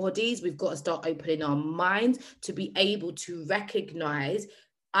our bodies. We've got to start opening our minds to be able to recognize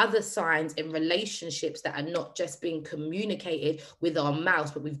other signs in relationships that are not just being communicated with our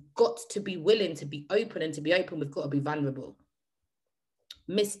mouths, but we've got to be willing to be open, and to be open, we've got to be vulnerable.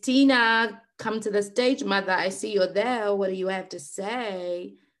 Miss Tina, come to the stage, mother. I see you're there. What do you have to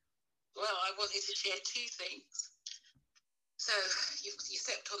say? Well, I wanted to share two things. So you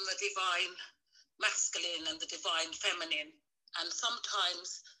stepped on the divine masculine and the divine feminine, and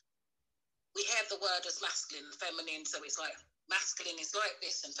sometimes we hear the word as masculine and feminine, so it's like masculine is like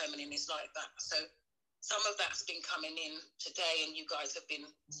this and feminine is like that. So some of that's been coming in today, and you guys have been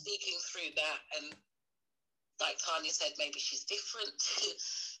speaking through that. And like Tanya said, maybe she's different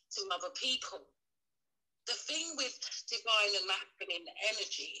to other people. The thing with divine and masculine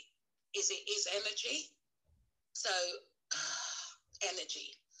energy is it is energy. So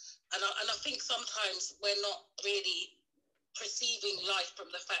energy. And I think sometimes we're not really perceiving life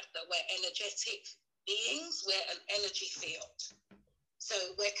from the fact that we're energetic beings. We're an energy field. So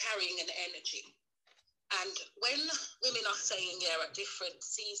we're carrying an energy. And when women are saying, yeah, at different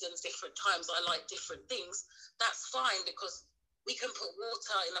seasons, different times, I like different things, that's fine, because we can put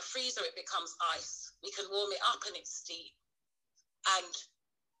water in a freezer, it becomes ice. We can warm it up and it's steam. And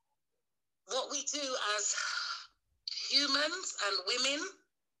what we do as humans and women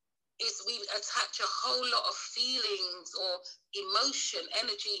is we attach a whole lot of feelings or emotion,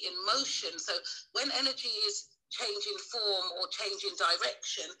 energy in motion. So when energy is changing form or changing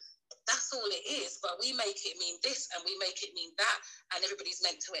direction, that's all it is. But we make it mean this and we make it mean that, and everybody's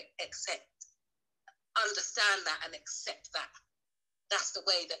meant to understand that and accept that. That's the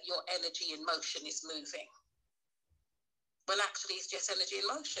way that your energy in motion is moving, when actually it's just energy in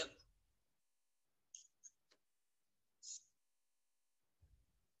motion.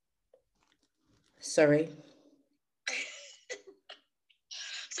 Sorry.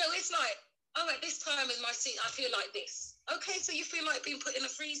 So it's like, oh, at this time in my seat, I feel like this. Okay, so you feel like being put in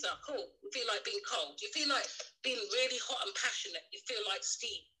a freezer. Cool. You feel like being cold. You feel like being really hot and passionate. You feel like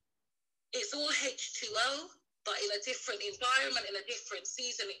steam. It's all H2O, but in a different environment, in a different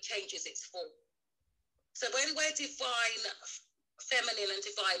season, it changes its form. So when we're divine feminine and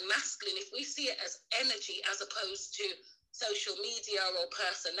divine masculine, if we see it as energy as opposed to social media or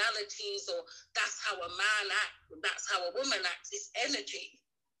personalities, or that's how a man acts, that's how a woman acts, it's energy,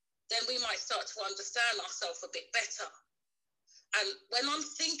 then we might start to understand ourselves a bit better. And when I'm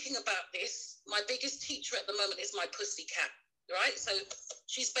thinking about this, my biggest teacher at the moment is my pussycat, right? So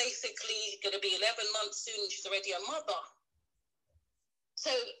she's basically going to be 11 months soon. She's already a mother.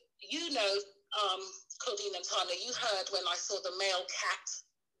 So, you know, Claudine and Tanya, you heard when I saw the male cat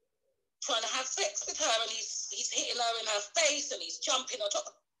trying to have sex with her, and he's hitting her in her face, and he's jumping on top,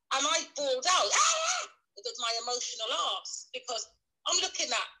 and I bawled out, with my emotional ass, because I'm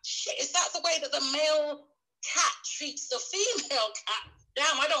looking at, shit, is that the way that the male cat treats the female cat?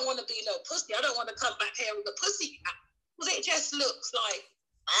 Damn, I don't want to be no pussy. I don't want to come back here with a pussy cat, because it just looks like,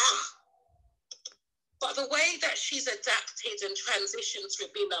 But the way that she's adapted and transitioned through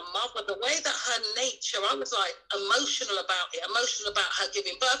being a mother, the way that her nature, I was like emotional about it, emotional about her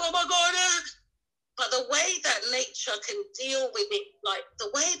giving birth. Oh my God. But the way that nature can deal with it, like the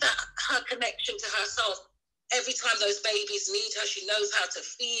way that her connection to herself, every time those babies need her, she knows how to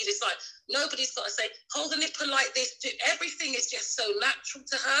feed. It's like nobody's got to say, hold the nipple like this. Everything is just so natural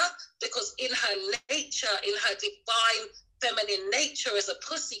to her, because in her nature, in her divine feminine nature as a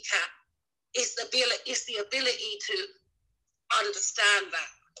pussycat, it's the ability to understand that.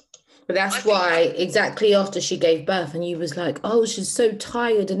 But that's why exactly after she gave birth and you was like, oh, she's so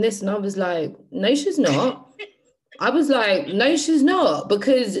tired and this, and I was like, no, she's not. I was like, no, she's not,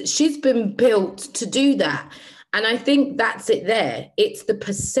 because she's been built to do that. And I think that's it there. It's the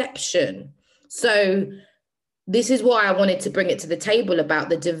perception. So this is why I wanted to bring it to the table about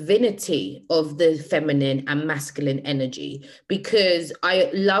the divinity of the feminine and masculine energy, because I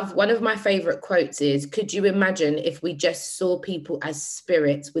love, one of my favorite quotes is, could you imagine if we just saw people as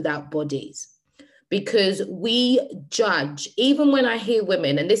spirits without bodies? Because we judge, even when I hear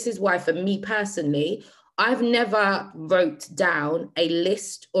women, and this is why for me personally, I've never wrote down a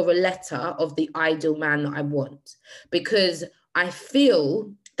list or a letter of the ideal man that I want, because I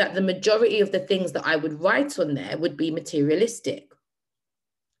feel that the majority of the things that I would write on there would be materialistic.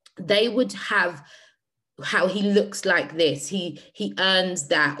 They would have how he looks like this, he earns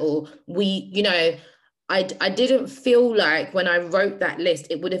that, or we, you know, I didn't feel like when I wrote that list,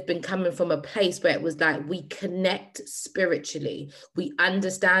 it would have been coming from a place where it was like, we connect spiritually, we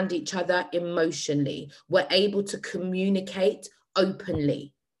understand each other emotionally, we're able to communicate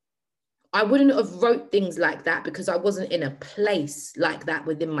openly. I wouldn't have wrote things like that because I wasn't in a place like that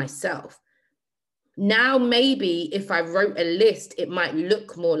within myself. Now, maybe if I wrote a list, it might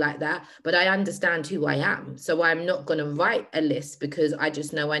look more like that, but I understand who I am. So I'm not going to write a list because I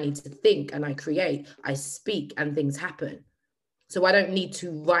just know I need to think and I create, I speak and things happen. So I don't need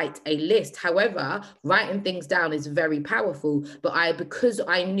to write a list. However, writing things down is very powerful. But because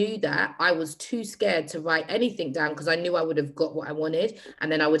I knew that, I was too scared to write anything down because I knew I would have got what I wanted.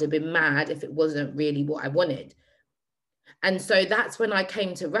 And then I would have been mad if it wasn't really what I wanted. And so that's when I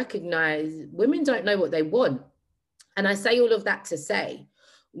came to recognize women don't know what they want. And I say all of that to say,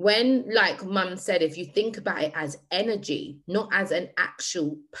 when, like Mum said, if you think about it as energy, not as an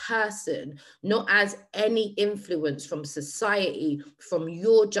actual person, not as any influence from society, from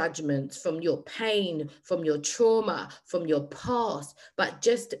your judgments, from your pain, from your trauma, from your past, but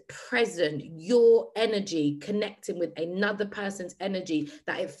just present, your energy connecting with another person's energy,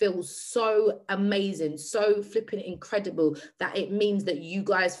 that it feels so amazing, so flipping incredible, that it means that you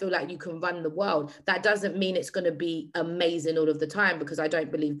guys feel like you can run the world. That doesn't mean it's going to be amazing all of the time, because I don't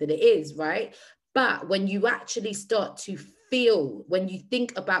believe that it is, right? But when you actually start to feel, when you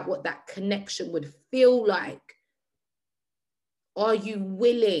think about what that connection would feel like, are you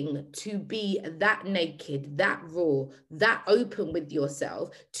willing to be that naked, that raw, that open with yourself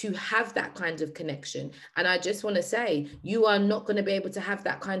to have that kind of connection? And I just want to say, you are not going to be able to have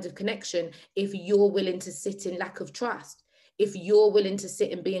that kind of connection if you're willing to sit in lack of trust, if you're willing to sit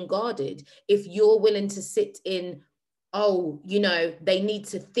in being guarded, if you're willing to sit in, oh, you know, they need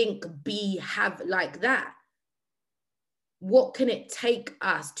to think, be, have like that. What can it take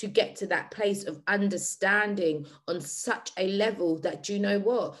us to get to that place of understanding on such a level that, do you know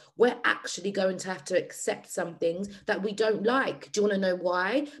what? We're actually going to have to accept some things that we don't like. Do you want to know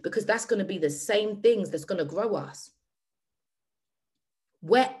why? Because that's going to be the same things that's going to grow us.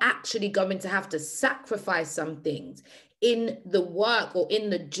 We're actually going to have to sacrifice some things in the work or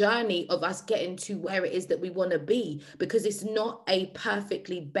in the journey of us getting to where it is that we want to be, because it's not a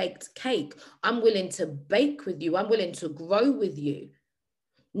perfectly baked cake. I'm willing to bake with you. I'm willing to grow with you.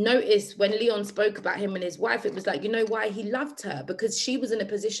 Notice when Leon spoke about him and his wife, it was like, you know why he loved her? Because she was in a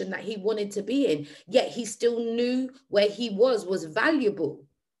position that he wanted to be in, yet he still knew where he was valuable.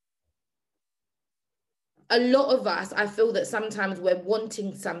 A lot of us, I feel that sometimes we're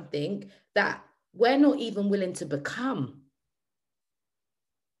wanting something that we're not even willing to become.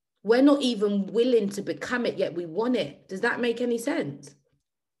 We're not even willing to become it, yet we want it. Does that make any sense?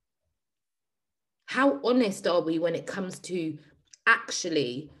 How honest are we when it comes to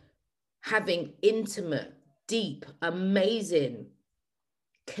actually having intimate, deep, amazing,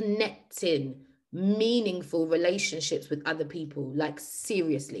 connecting, meaningful relationships with other people? Like,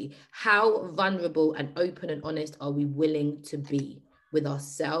 seriously, how vulnerable and open and honest are we willing to be with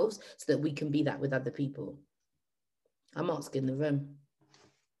ourselves so that we can be that with other people? I'm asking the room.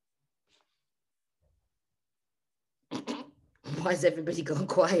 Why has everybody gone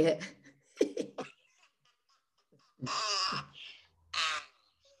quiet?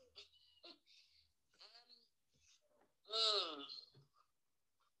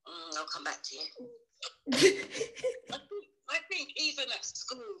 I'll come back to you. I think even at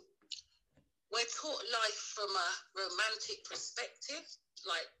school, we're taught life from a romantic perspective.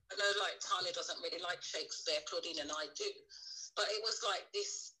 Like, I know, like, Tanya doesn't really like Shakespeare, Claudine and I do. But it was like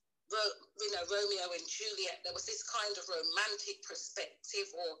this, you know, Romeo and Juliet. There was this kind of romantic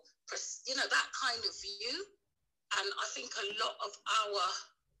perspective, or, you know, that kind of view. And I think a lot of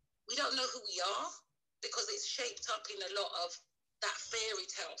we don't know who we are because it's shaped up in a lot of that fairy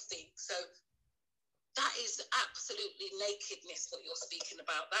tale thing. So that is absolutely nakedness, what you're speaking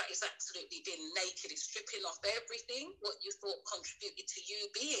about. That is absolutely being naked. It's stripping off everything, what you thought contributed to you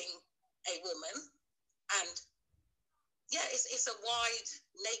being a woman, and yeah, it's a wide,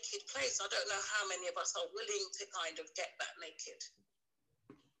 naked place. I don't know how many of us are willing to kind of get that naked.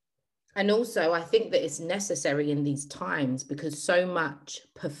 And also, I think that it's necessary in these times because so much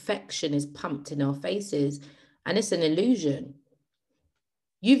perfection is pumped in our faces and it's an illusion.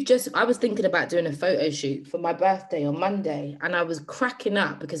 I was thinking about doing a photo shoot for my birthday on Monday, and I was cracking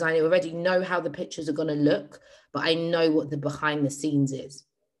up because I already know how the pictures are going to look, but I know what the behind the scenes is.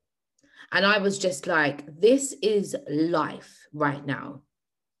 And I was just like, this is life right now.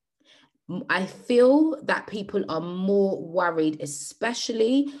 I feel that people are more worried,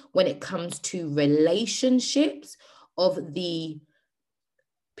 especially when it comes to relationships, of the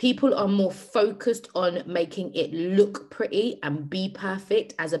people are more focused on making it look pretty and be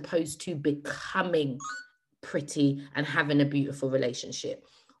perfect as opposed to becoming pretty and having a beautiful relationship.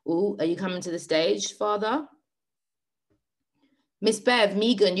 Oh, are you coming to the stage, Father? Miss Bev,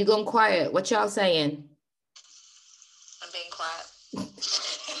 Megan, you gone quiet. What y'all saying? I'm being quiet.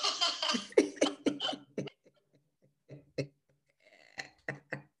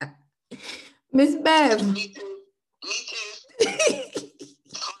 Miss Bev. Me too. Me too.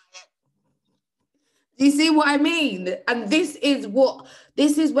 Do you see what I mean? And this is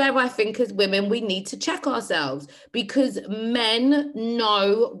where I think as women, we need to check ourselves, because men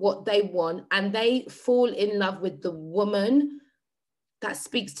know what they want and they fall in love with the woman that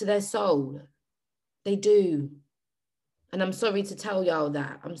speaks to their soul. They do. And I'm sorry to tell y'all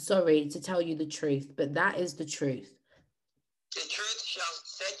that. I'm sorry to tell you the truth, but that is the truth. The truth shall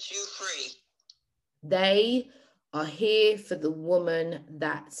set you free. They are here for the woman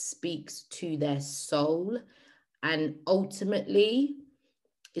that speaks to their soul and ultimately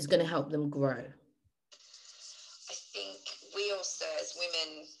is going to help them grow. I think we also, as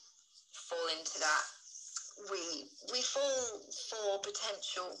women, fall into that. We fall for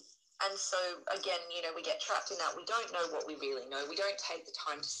potential. And so, again, you know, we get trapped in that. We don't know what we really know. We don't take the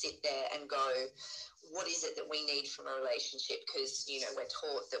time to sit there and go, what is it that we need from a relationship? Because, you know, we're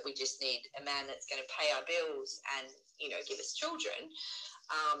taught that we just need a man that's going to pay our bills and, you know, give us children.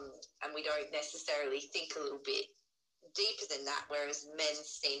 And we don't necessarily think a little bit deeper than that, whereas men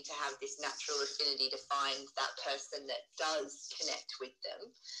seem to have this natural affinity to find that person that does connect with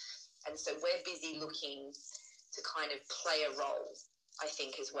them. And so we're busy looking to kind of play a role, I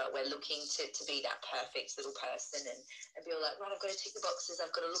think, as well. We're looking to be that perfect little person and be all like, right, I've got to tick the boxes, I've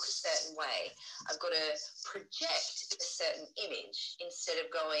got to look a certain way, I've got to project a certain image, instead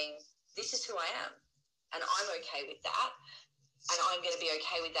of going, this is who I am and I'm okay with that, and I'm going to be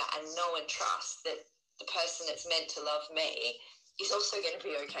okay with that and know and trust that the person that's meant to love me is also going to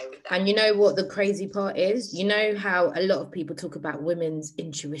be okay with that. And you know what the crazy part is? You know how a lot of people talk about women's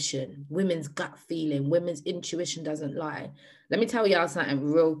intuition, women's gut feeling, women's intuition doesn't lie. Let me tell y'all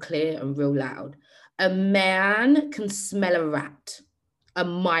something real clear and real loud. A man can smell a rat a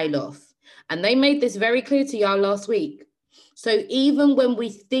mile off. And they made this very clear to y'all last week. So even when we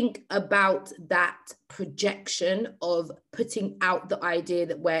think about that projection of putting out the idea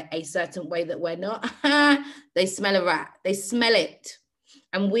that we're a certain way that we're not, they smell a rat, they smell it.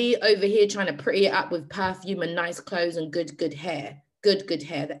 And we over here trying to pretty it up with perfume and nice clothes and good hair, good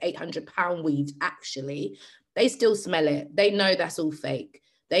hair, the 800-pound weaves, actually, they still smell it. They know that's all fake.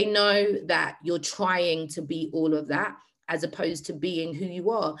 They know that you're trying to be all of that as opposed to being who you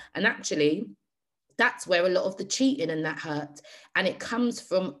are. And actually, that's where a lot of the cheating and that hurt. And it comes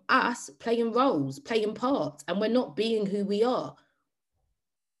from us playing roles, playing parts, and we're not being who we are.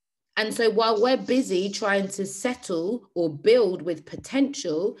 And so while we're busy trying to settle or build with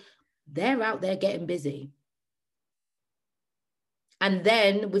potential, they're out there getting busy. And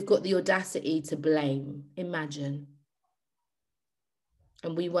then we've got the audacity to blame. Imagine.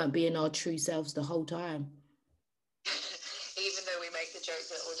 And we weren't being our true selves the whole time. Even though we make the joke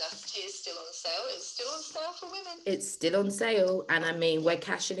that audacity is still on sale, it's still on sale for women. It's still on sale. And I mean, we're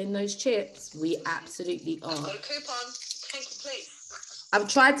cashing in those chips. We absolutely are. I've got a coupon. Thank you, please. I've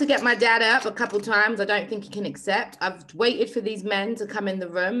tried to get my dad up a couple times. I don't think he can accept. I've waited for these men to come in the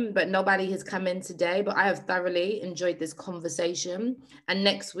room, but nobody has come in today. But I have thoroughly enjoyed this conversation. And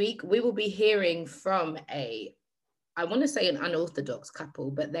next week, we will be hearing from I want to say an unorthodox couple,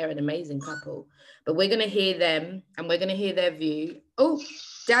 but they're an amazing couple. But we're going to hear them and we're going to hear their view. Oh,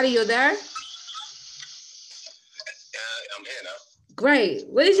 Daddy, you're there? I'm here now. Great.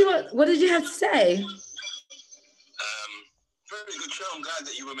 What did you have to say? Very good show. I'm glad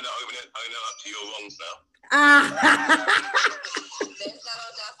that you women are owning up to your wrongs now. There's that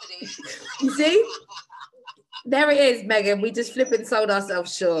audacity. You see? There it is, Megan. We just flipping sold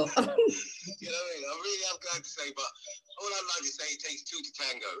ourselves short. You know what I mean? I really am glad to say, but all I'd like to say, it takes two to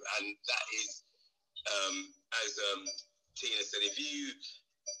tango, and that is, as Tina said,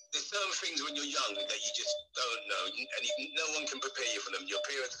 there's certain things when you're young that you just don't know, and no one can prepare you for them. Your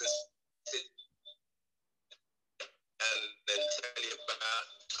parents can sit and then tell you about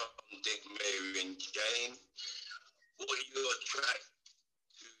Tom, Dick, Mary, and Jane. What you're attracted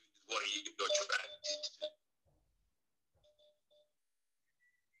to, what you're attracted to.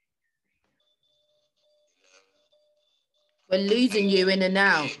 We're losing you in and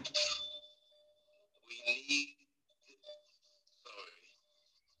out. We need, sorry,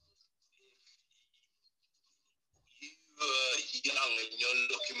 if you are young and you're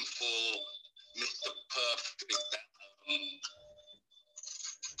looking for Mr. Perfect, that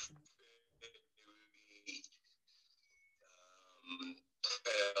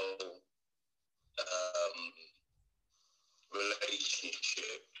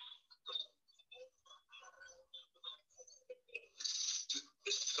relationship.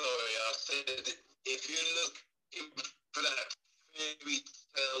 Sorry, I said if you're looking for that fairy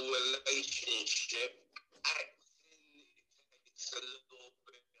tale relationship, acting takes a little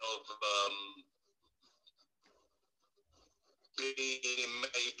bit of being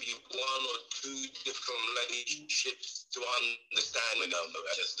maybe one or two different relationships to understand. No,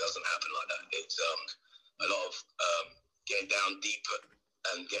 that just doesn't happen like that. It's a lot of getting down deeper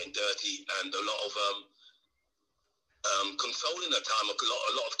and getting dirty, and a lot of consoling at time, a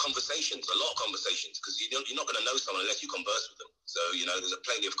lot of conversations, because you're not going to know someone unless you converse with them. So, there's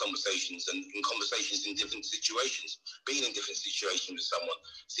plenty of conversations, and conversations in different situations, being in different situations with someone,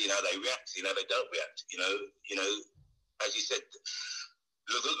 seeing how they react, seeing how they don't react, as you said,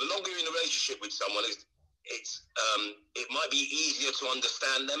 the longer you're in a relationship with someone, it might be easier to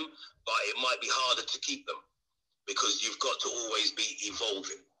understand them, but it might be harder to keep them, because you've got to always be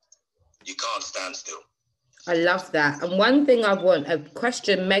evolving. You can't stand still. I love that. And one thing a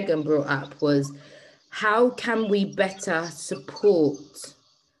question Megan brought up was, how can we better support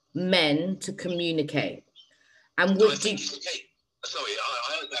men to communicate? And would Sorry,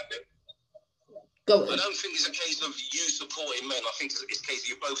 I heard that bit. Go I don't think it's a case of you supporting men. I think it's a case of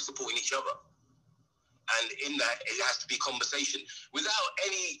you both supporting each other. And in that, it has to be conversation. Without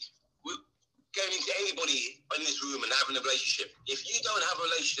going into anybody in this room and having a relationship, if you don't have a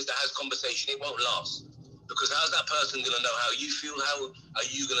relationship that has conversation, it won't last. Because how's that person going to know how you feel? How are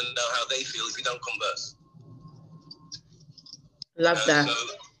you going to know how they feel if you don't converse? Love that. So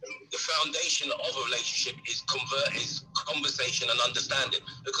the foundation of a relationship is conversation and understanding.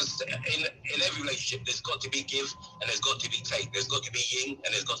 Because in every relationship, there's got to be give and there's got to be take. There's got to be yin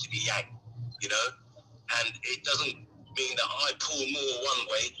and there's got to be yang. And it doesn't mean that I pull more one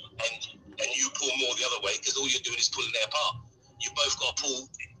way and you pull more the other way, because all you're doing is pulling it apart. You both got to pull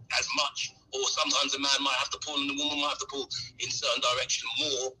as much, or sometimes a man might have to pull and the woman might have to pull in certain direction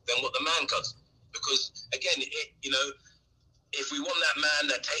more than what the man does. Because again, if we want that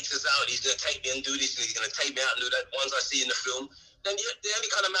man that takes us out, he's going to take me and do this, and he's going to take me out and do that, ones I see in the film, then the only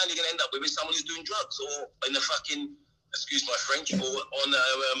kind of man you're going to end up with is someone who's doing drugs, or in the fucking, excuse my French, or on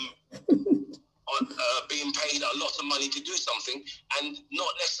being paid a lot of money to do something. And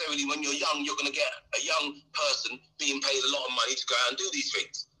not necessarily when you're young, you're going to get a young person being paid a lot of money to go out and do these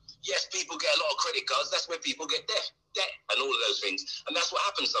things. Yes, people get a lot of credit cards. That's where people get debt and all of those things. And that's what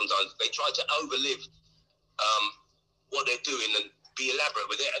happens sometimes. They try to overlive what they're doing and be elaborate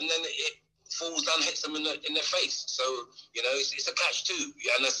with it, and then it falls down, hits them in their face. So, it's a catch-22.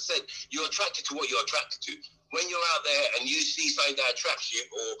 And as I said, you're attracted to what you're attracted to. When you're out there and you see something that attracts you,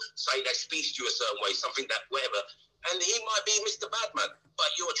 or something that speaks to you a certain way, something that whatever, and he might be Mr. Badman, but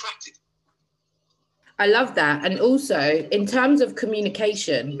you're attracted. I love that. And also in terms of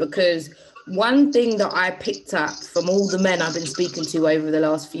communication, because one thing that I picked up from all the men I've been speaking to over the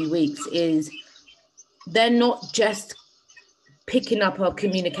last few weeks is they're not just picking up our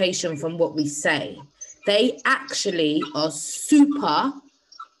communication from what we say. They actually are super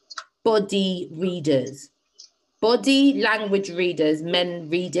body readers. Body language readers, men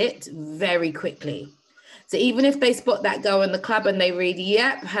read it very quickly. So even if they spot that girl in the club and they read,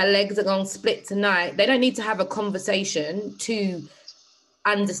 yep, her legs are going to split tonight, they don't need to have a conversation to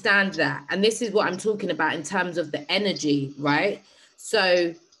understand that. And this is what I'm talking about in terms of the energy, right?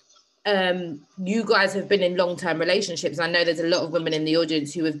 So you guys have been in long-term relationships. I know there's a lot of women in the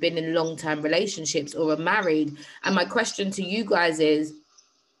audience who have been in long-term relationships or are married. And my question to you guys is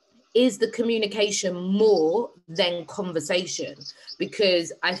the communication more than conversation?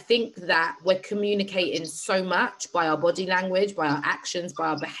 Because I think that we're communicating so much by our body language, by our actions, by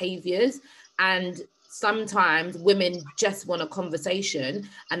our behaviors. And sometimes women just want a conversation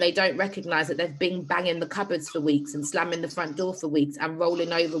and they don't recognize that they've been banging the cupboards for weeks and slamming the front door for weeks and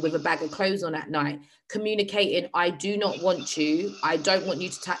rolling over with a bag of clothes on at night, communicating, I do not want you, I don't want you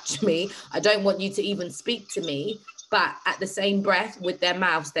to touch me, I don't want you to even speak to me, but at the same breath with their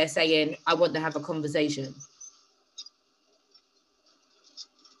mouths they're saying, I want to have a conversation.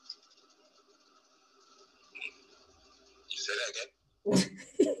 Say that again.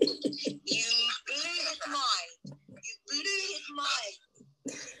 You blew his mind. You blew his mind.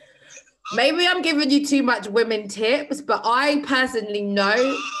 Maybe I'm giving you too much women tips, but I personally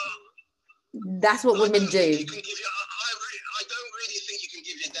know that's what women do. I don't really think you can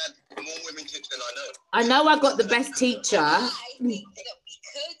give your dad more women tips than I know. I know I got the best teacher. I think that we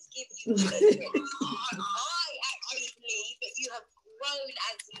could give you tips. I actually believe that you have grown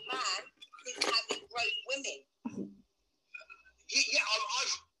as a man since having grown women. Yeah,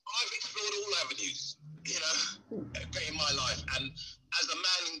 I've explored all avenues, you know, in my life. And as a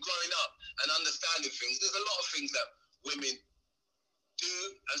man growing up and understanding things, there's a lot of things that women do,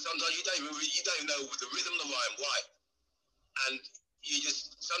 and sometimes you don't even know the rhythm, the rhyme, why. And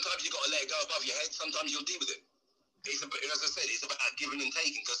sometimes you got to let it go above your head. Sometimes you'll deal with it. As I said, it's about giving and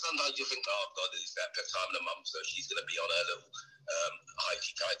taking, because sometimes you think, oh God, it's that time of the month, so she's going to be on her little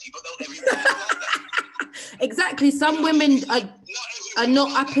highty-tighty, but not everyone is like that. Exactly. Some women are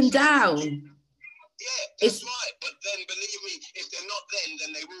not up and down. Yeah, that's right. But then, believe me, if they're not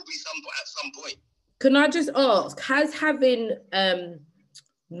then they will be at some point. Can I just ask, has having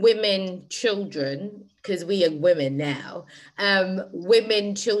women, children, because we are women now,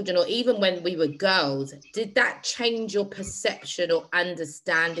 women, children, or even when we were girls, did that change your perception or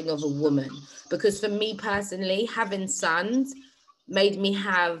understanding of a woman? Because for me personally, having sons made me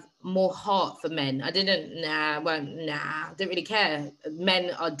have more heart for men. I didn't really care.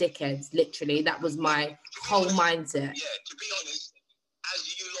 Men are dickheads, literally. That was my whole mindset. Yeah, to be honest, as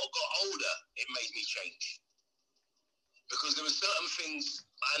you lot got older, it made me change. Because there were certain things,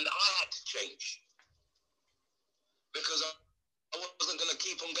 and I had to change. Because I wasn't going to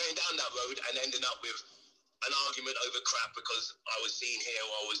keep on going down that road and ending up with an argument over crap because I was seen here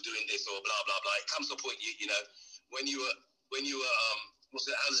or I was doing this or blah, blah, blah. It comes to a point, you know, when you were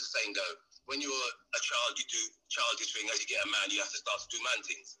how does the saying go? When you were a child, you do childish things. As you get a man, you have to start to do man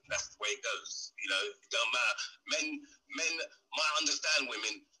things. That's the way it goes. You know, it don't matter. Men might understand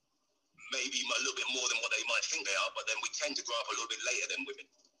women maybe a little bit more than what they might think they are, but then we tend to grow up a little bit later than women.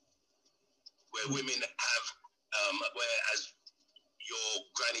 Where women have, whereas your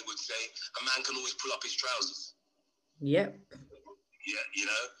granny would say, a man can always pull up his trousers. Yep. Yeah, you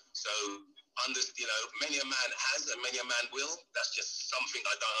know, so you know, many a man has and many a man will. That's just something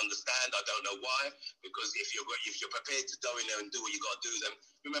I don't understand. I don't know why. Because if you're prepared to go in there and do what you got to do, then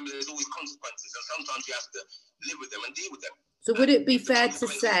remember there's always consequences, and sometimes you have to live with them and deal with them. So would it be fair to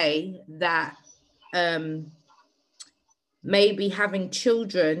say that maybe having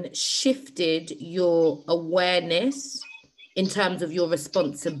children shifted your awareness in terms of your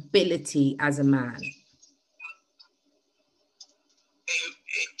responsibility as a man?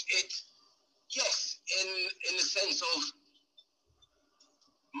 Yes, in the sense of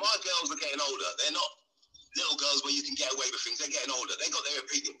my girls are getting older. They're not little girls where you can get away with things. They're getting older. They got their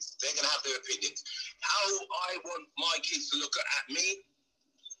opinions. They're going to have their opinions. How I want my kids to look at me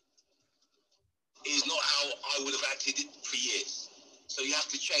is not how I would have acted for years. So you have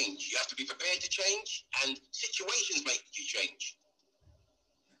to change. You have to be prepared to change, and situations make you change.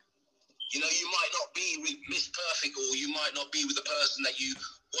 You know, you might not be with Miss Perfect, or you might not be with the person that you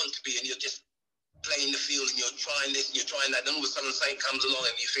want to be, and you're just playing the field and you're trying this and you're trying that, then all of a sudden something comes along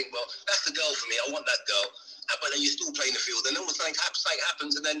and you think, well, that's the girl for me, I want that girl, but then you're still playing the field, and then all of a sudden something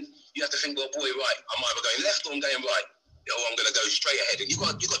happens, and then you have to think, well, boy, right, I'm either going left or I'm going right, or I'm going to go straight ahead. And you've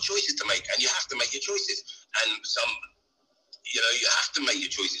got choices to make, and you have to make your choices, and you know, you have to make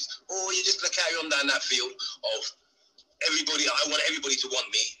your choices, or you're just going to carry on down that field of everybody. I want everybody to want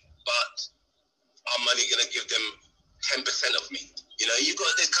me, but I'm only going to give them 10% of me. You know,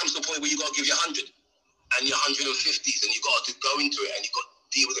 there comes to a point where you got to give your 100 and your 150s, and you got to go into it and you got to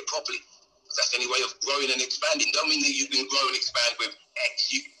deal with it properly. That's the only way of growing and expanding. Don't mean that you can grow and expand with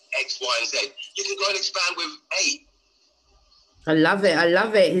X, Y, and Z. You can grow and expand with A. I love it. I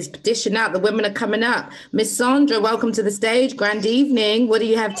love it. He's dishing out. The women are coming up. Miss Sandra, welcome to the stage. Grand evening. What do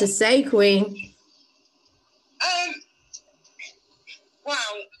you have to say, Queen? Wow,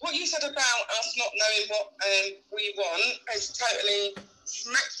 what you said about us not knowing what we want has totally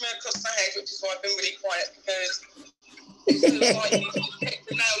smacked me across the head, which is why I've been really quiet, because it feels like you hit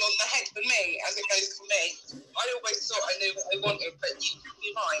the nail on the head for me, as it goes for me. I always thought I knew what I wanted, but you could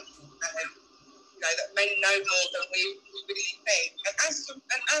be right. that men know more than we really think. And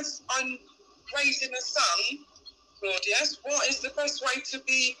as I'm raising a son, Claudius, what is the best way to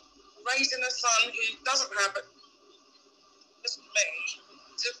be raising a son who doesn't have it, just me,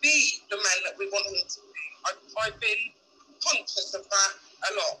 to be the man that we want him to be? I've been conscious of that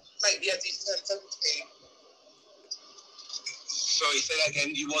a lot lately as he's turned 17. Sorry, say that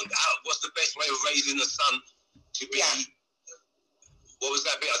again. What's the best way of raising a son to be? Yeah. What was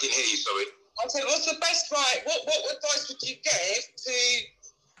that bit? I didn't hear you, sorry. I said, what's the best way? What advice would you give to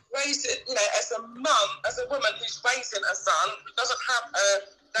raise it, as a mum, as a woman who's raising a son who doesn't have a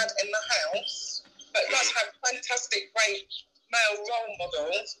dad in the house, but does have fantastic, great male role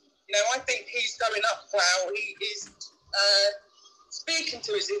models? I think he's going up well. He is speaking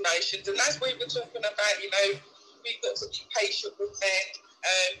to his emotions, and as we were talking about, we've got to be patient with men,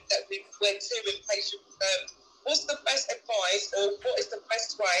 that we're too impatient with them. What's the best advice, or what is the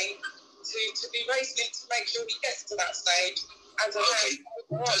best way to be raising him to make sure he gets to that stage? As a man?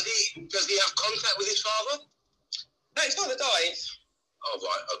 Does he have contact with his father? No, his father died. Oh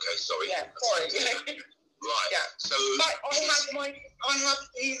right, okay, sorry. Yeah, sorry. Right. Yeah. So. But he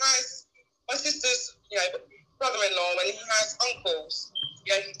has my sister's, brother-in-law, and he has uncles.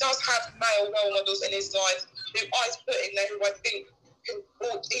 He does have male role models in his life who I've put in there who I think can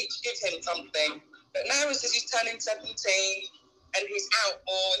each give him something. But now as he's turning 17 and he's out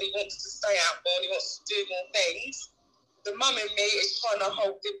more and he wants to stay out more and he wants to do more things, the mum in me is trying to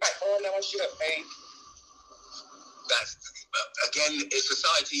hold it back. Oh, no, I shouldn't be. That's, again,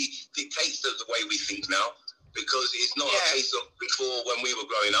 society dictates the way we think now, because it's not a case of before when we were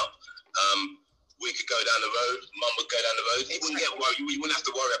growing up. We could go down the road, mum would go down the road. You wouldn't get worried. You wouldn't have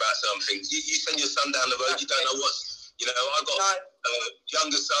to worry about certain things. You send your son down the road, you don't know what's, I've got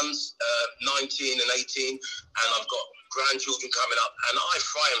younger sons, 19 and 18, and I've got grandchildren coming up, and I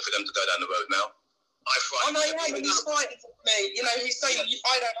frighten for them to go down the road now. I frighten. Oh, no, he's fighting for me. He's saying,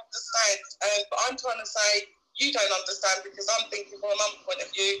 I don't understand, but I'm trying to say, you don't understand, because I'm thinking from a mum's point of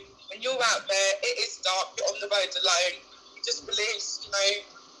view, when you're out there, it is dark, you're on the road alone, he just believes,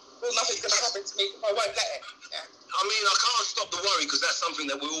 well, nothing's going to happen to me if I won't let it. Yeah. I mean, I can't stop the worry, because that's something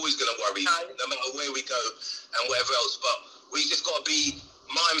that we're always going to worry, no matter where we go and whatever else. But we just got to be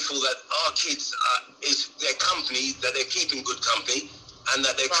mindful that our kids is their company, that they're keeping good company, and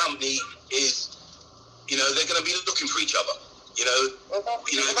that their company is, they're going to be looking for each other. Because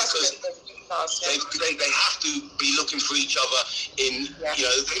they have to be looking for each other in,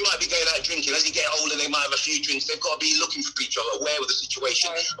 they might be going out drinking. As you get older, they might have a few drinks. They've got to be looking for each other, aware of the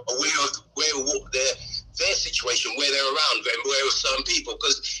situation, aware of their situation, where they're around, aware of certain people,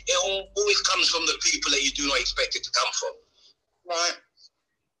 because it always comes from the people that you do not expect it to come from. Right.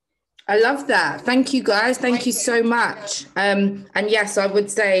 I love that. Thank you, guys. Thank you so much. And yes, I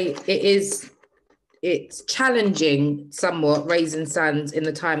would say it's challenging somewhat raising sons in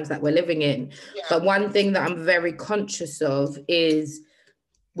the times that we're living in. Yeah. But one thing that I'm very conscious of is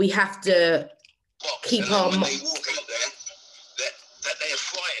we have to keep on. When they walk out there, that they are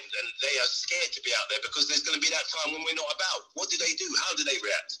frightened and they are scared to be out there, because there's going to be that time when we're not about. What do they do? How do they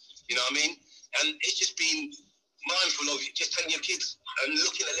react? You know what I mean? And it's just being mindful of just telling your kids and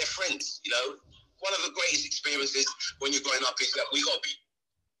looking at their friends. One of the greatest experiences when you're growing up is that you've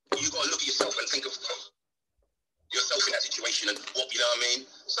got to look at yourself and think of yourself in that situation and what,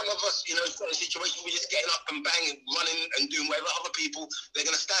 some of us, certain situations, we're just getting up and banging, running and doing whatever. Other people, they're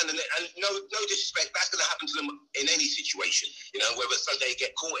going to stand and no disrespect, that's going to happen to them in any situation, whether they get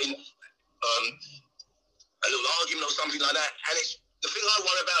caught in a little argument or something like that. And it's the thing I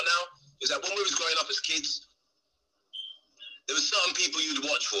worry about now is that when we was growing up as kids, there were certain people you'd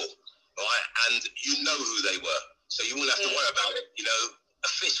watch for, right? And you know who they were, so you wouldn't have to worry about it, a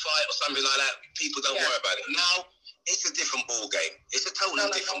fist fight or something like that. People don't worry about it. Now, it's a different ball game. It's a totally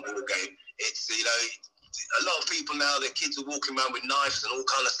different ball game. It's, a lot of people now, their kids are walking around with knives and all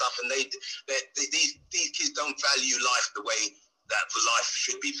kind of stuff, and these kids don't value life the way that life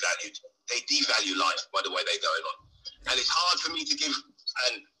should be valued. They devalue life by the way they're going on. And it's hard for me to give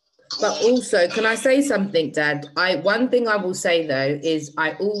But also, can I say something, Dad? One thing I will say, though, is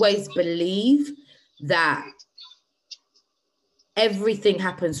I always believe that everything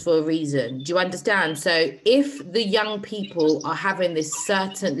happens for a reason. Do you understand? So if the young people are having this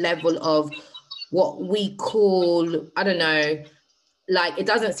certain level of what we call, I don't know, like, it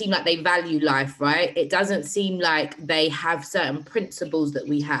doesn't seem like they value life, right? It doesn't seem like they have certain principles that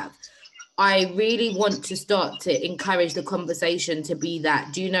we have. I really want to start to encourage the conversation to be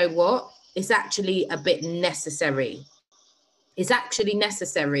that, do you know what? It's actually a bit necessary. It's actually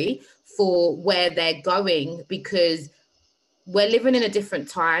necessary for where they're going, because we're living in a different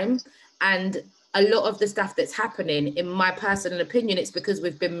time. And a lot of the stuff that's happening, in my personal opinion, it's because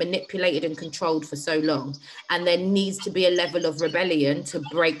we've been manipulated and controlled for so long. And there needs to be a level of rebellion to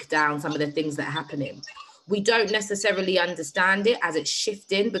break down some of the things that are happening. We don't necessarily understand it as it's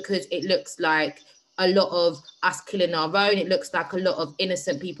shifting, because it looks like a lot of us killing our own. It looks like a lot of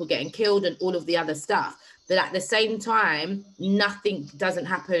innocent people getting killed and all of the other stuff. But at the same time, nothing doesn't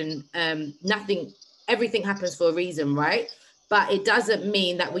happen. Everything happens for a reason, right? But it doesn't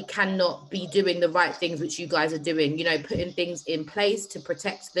mean that we cannot be doing the right things, which you guys are doing, you know, putting things in place to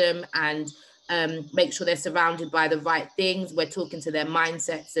protect them and make sure they're surrounded by the right things. We're talking to their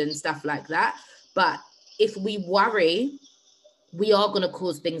mindsets and stuff like that. But if we worry, we are going to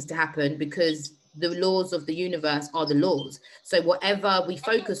cause things to happen, because the laws of the universe are the laws. So whatever we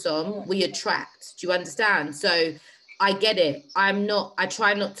focus on, we attract. Do you understand? So I get it. I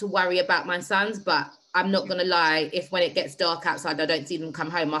try not to worry about my sons, but I'm not going to lie, if when it gets dark outside, I don't see them come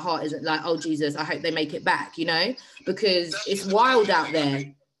home, my heart isn't like, oh, Jesus, I hope they make it back, you know, because it's wild out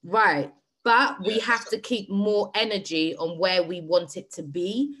there. Right. But we have to keep more energy on where we want it to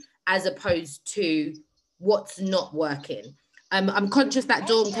be, as opposed to what's not working. I'm conscious that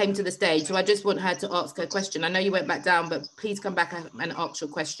Dawn came to the stage, so I just want her to ask her question. I know you went back down, but please come back and ask your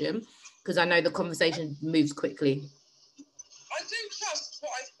question, because I know the conversation moves quickly. I do trust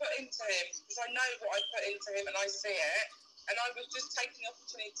what I've put into him, because I know what I put into him and I see it. And I was just taking the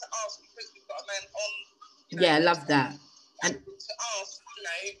opportunity to ask, because we've got a man on. You know, yeah, I love that. And to ask, you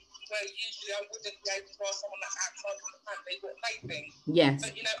know, where usually I wouldn't be able to ask someone that outside of the family what they think. Yes.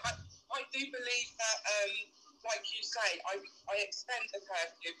 But, you know, I do believe that, like you say, I extend the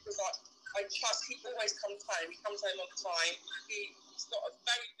curfew, because I trust he always comes home. He comes home on time. He's got a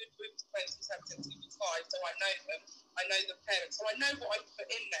very good group of friends he's had since he was 5, so I know them. I know the parents, so I know what I put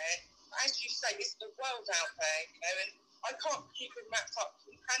in there. As you say, it's the world out there, you know, and I can't keep him wrapped up.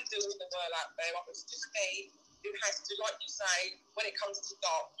 We can deal with the world out there. It's just me who has to, like you say, when it comes to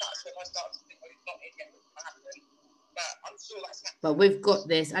dark, that's when I start to think, well, it's not in yet, what's going to happen. But I'm sure that's happening. But we've got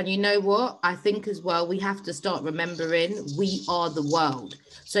this. And you know what? I think as well, we have to start remembering we are the world.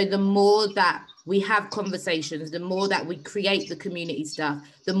 So the more that we have conversations, the more that we create the community stuff,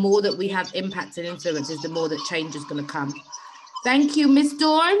 the more that we have impact and influences, the more that change is going to come. Thank you, Miss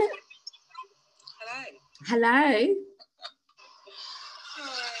Dawn. Hello. Hello. Hi.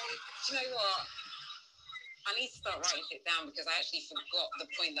 Do you know what? I need to start writing shit down, because I actually forgot the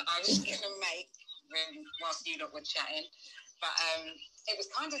point that I was going to make whilst you lot were chatting. But it was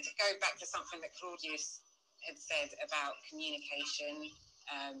kind of to go back to something that Claudius had said about communication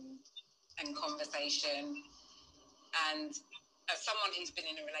and conversation. And as someone who's been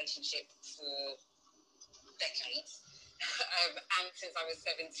in a relationship for decades, and since I was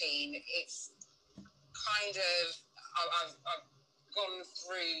 17, it's kind of, I've gone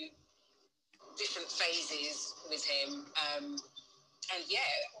through different phases with him. And yeah,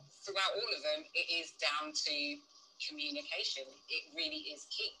 throughout all of them, it is down to communication. It really is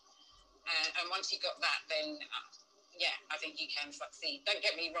key. And once you got that, then yeah, I think you can succeed. Don't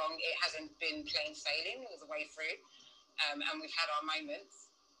get me wrong, it hasn't been plain sailing all the way through. And we've had our moments.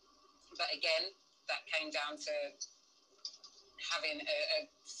 But again, that came down to having a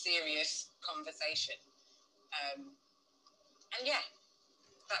serious conversation. And yeah,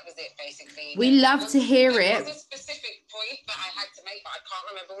 that was it basically. We love to hear it. There was a specific point that I had to make, but I can't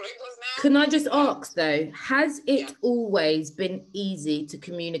remember what it was now. Can I just ask though, has it always been easy to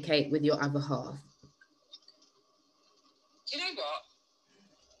communicate with your other half? Do you know what?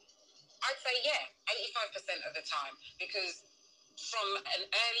 I'd say yeah, 85% of the time, because from an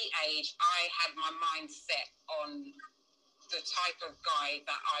early age, I had my mind set on the type of guy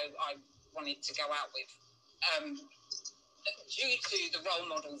that I wanted to go out with. Due to the role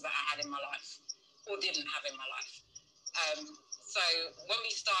models that I had in my life, or didn't have in my life. So when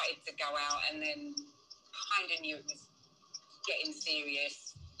we started to go out, and then kind of knew it was getting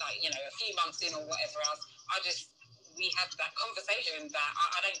serious, like, you know, a few months in or whatever else, we had that conversation that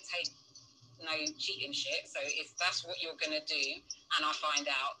I don't take no cheating shit. So if that's what you're going to do, and I find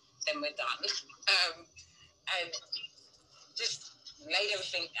out, then we're done. And just laid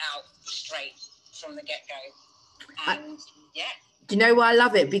everything out straight from the get-go. And yeah. Do you know why I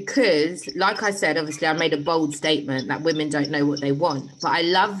love it? Because like I said, obviously I made a bold statement that women don't know what they want, but I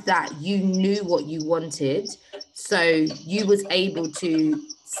love that you knew what you wanted, so you was able to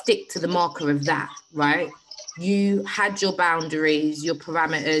stick to the marker of that, right? You had your boundaries, your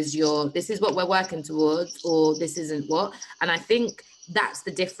parameters, this is what we're working towards, or this isn't what. And I think that's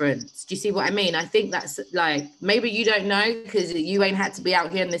the difference. Do you see what I mean? I think that's like, maybe you don't know because you ain't had to be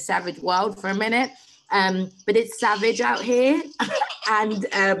out here in the savage world for a minute. But it's savage out here. And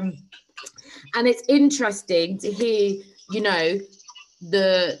And it's interesting to hear, you know,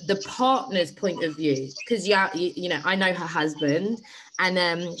 the partner's point of view, because you know, I know her husband,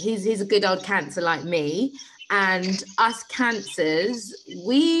 and he's a good old Cancer like me, and us Cancers,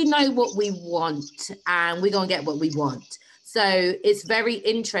 we know what we want and we're gonna get what we want. So it's very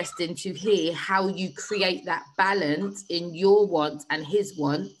interesting to hear how you create that balance in your wants and his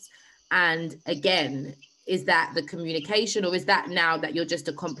wants. And again, is that the communication, or is that now that you're just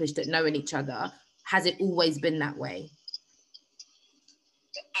accomplished at knowing each other? Has it always been that way?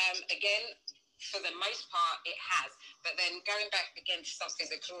 Again, for the most part, it has. But then going back again to something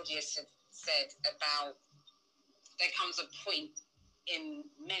that Claudius had said about there comes a point in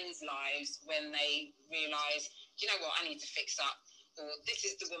men's lives when they realise, you know what, I need to fix up, or this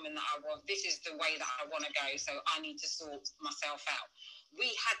is the woman that I want, this is the way that I want to go, so I need to sort myself out.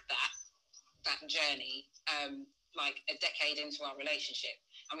 We had that journey like a decade into our relationship,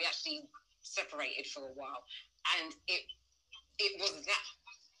 and we actually separated for a while, and it was that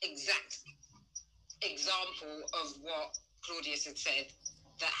exact example of what Claudius had said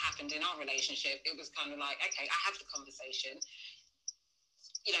that happened in our relationship. It was kind of like, okay, I had the conversation.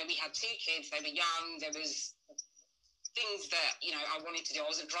 You know, we had 2 kids, they were young, there was things that, you know, I wanted to do. I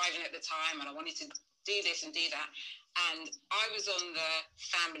wasn't driving at the time, and I wanted to do this and do that. And I was on the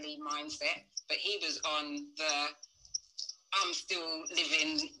family mindset, but he was on the I'm still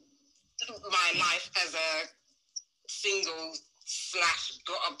living my life as a single /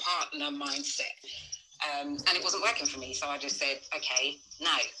 got a partner mindset. And it wasn't working for me. So I just said, okay,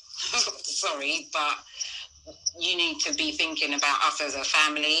 no, sorry, but you need to be thinking about us as a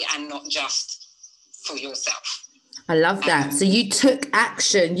family and not just for yourself. I love that. So you took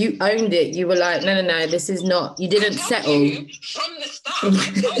action, you owned it. You were like, no, this is not, you didn't settle. You, from the start, I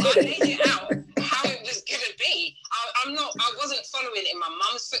laid it out how it was going to be. I wasn't following in my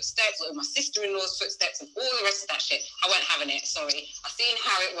mum's footsteps or in my sister-in-law's footsteps and all the rest of that shit. I wasn't having it, sorry. I've seen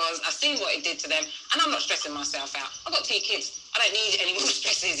how it was. I've seen what it did to them, and I'm not stressing myself out. I've got 2 kids. I don't need any more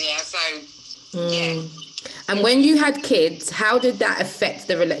stresses, yeah, so, yeah. And when you had kids, how did that affect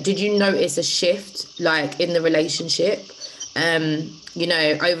did you notice a shift, like, in the relationship? You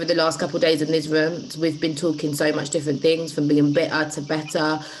know, over the last couple of days in this room, we've been talking so much different things, from being bitter to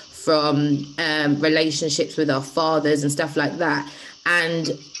better, from relationships with our fathers and stuff like that. And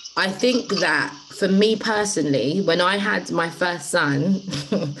I think that for me personally, when I had my first son,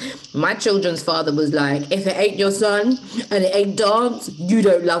 my children's father was like, if it ain't your son and it ain't dance, you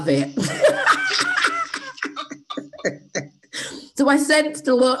don't love it. So I sensed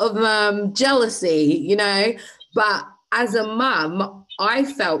a lot of jealousy, you know, but as a mum, I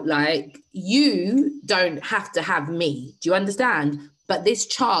felt like you don't have to have me. Do you understand? But this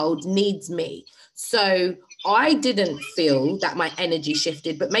child needs me. So I didn't feel that my energy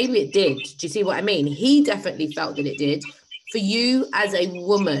shifted, but maybe it did. Do you see what I mean? He definitely felt that it did. For you as a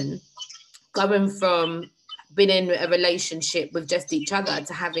woman, going from being in a relationship with just each other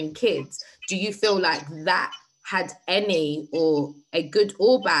to having kids, do you feel like that had any or a good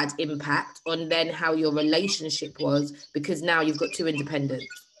or bad impact on then how your relationship was, because now you've got 2 independents?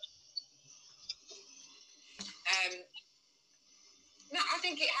 No, I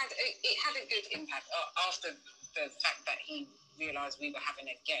think it had a good impact after the fact that he realised we were having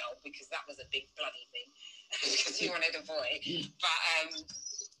a girl, because that was a big bloody thing because he wanted a boy. But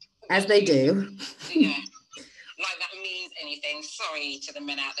as they do. Yeah, like that means anything. Sorry to the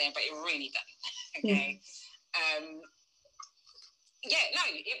men out there, but it really doesn't. Okay. Yeah, no,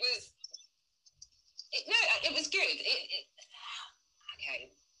 it was good. Okay,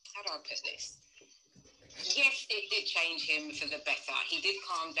 how do I put this? Yes, it did change him for the better. He did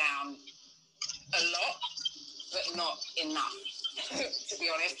calm down a lot, but not enough, to be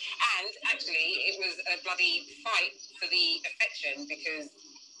honest. And actually, it was a bloody fight for the affection, because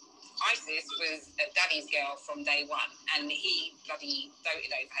Isis was a daddy's girl from day one, and he bloody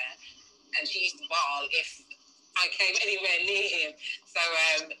doted over her. And she used to bawl if I came anywhere near him. So,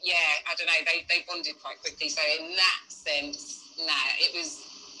 yeah, I don't know, they bonded quite quickly. So in that sense, it was,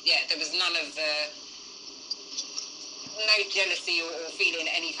 yeah, there was none of the, no jealousy or feeling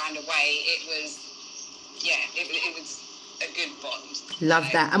any kind of way. It was, yeah, it was a good bond. Love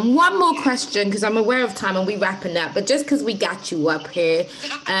that. And one more question, because I'm aware of time and we're wrapping up, but just because we got you up here,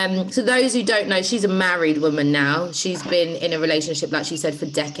 so those who don't know, she's a married woman now. She's been in a relationship, like she said, for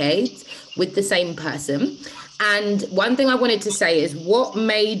decades with the same person. And one thing I wanted to say is, what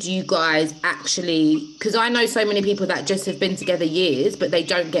made you guys actually, because I know so many people that just have been together years, but they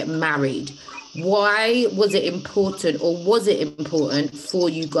don't get married. Why was it important, or was it important for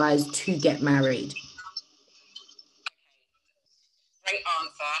you guys to get married? Great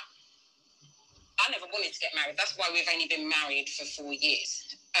answer. I never wanted to get married. That's why we've only been married for 4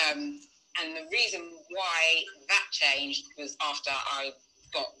 years. And the reason why that changed was after I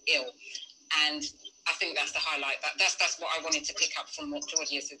got ill. And I think that's the highlight. That's what I wanted to pick up from what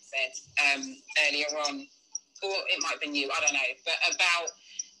Claudius had said earlier on. Or it might have been you, I don't know. But about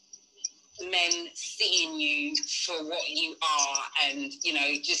men seeing you for what you are and, you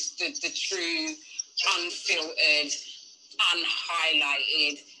know, just the true, unfiltered,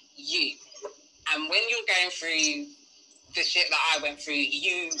 unhighlighted you. And when you're going through the shit that I went through,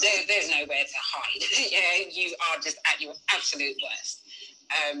 there's nowhere to hide. Yeah, you are just at your absolute worst.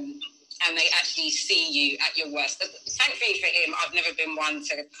 And they actually see you at your worst. Thankfully for him, I've never been one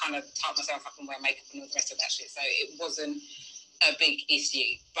to kind of type myself up and wear makeup and all the rest of that shit. So it wasn't a big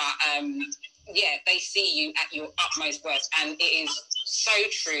issue. But yeah, they see you at your utmost worst. And it is so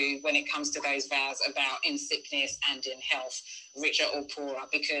true when it comes to those vows about in sickness and in health, richer or poorer,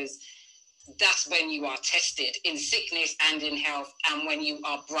 because that's when you are tested, in sickness and in health, and when you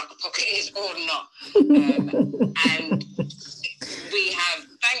are broke-pocketed or not. And we have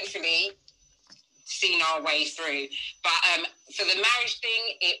thankfully seen our way through. But for the marriage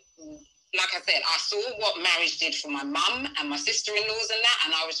thing, like I said, I saw what marriage did for my mum and my sister-in-laws and that,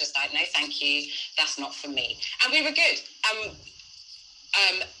 and I was just like, no, thank you, that's not for me. And we were good.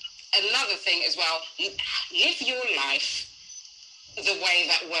 Another thing as well, live your life the way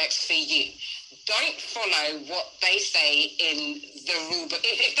that works for you. Don't follow what they say in the rule book.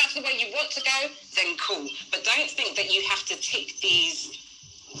 If that's the way you want to go, then cool. But don't think that you have to tick these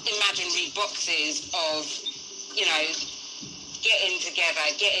imaginary boxes of, you know, getting together,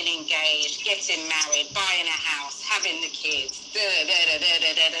 getting engaged, getting married, buying a house, having the kids.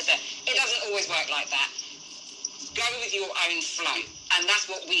 It doesn't always work like that. Go with your own flow. And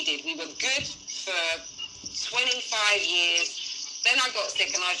that's what we did. We were good for 25 years. Then I got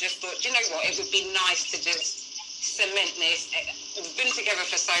sick and I just thought, you know what, it would be nice to just cement this. We've been together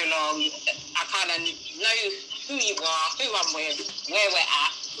for so long. I kind of know who you are, who I'm with, where we're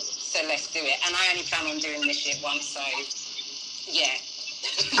at. So let's do it. And I only plan on doing this shit once, so yeah.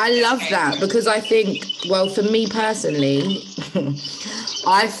 I love that because I think, well, for me personally,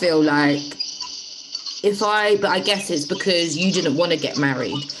 I feel like but I guess it's because you didn't want to get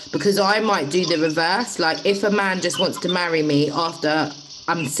married, because I might do the reverse. Like if a man just wants to marry me after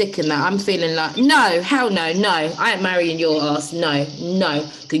I'm sick and that, I'm feeling like, no, hell no, I ain't marrying your ass. No,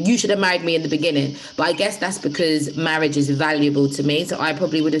 because you should have married me in the beginning. But I guess that's because marriage is valuable to me. So I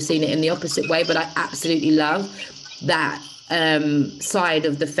probably would have seen it in the opposite way, but I absolutely love that side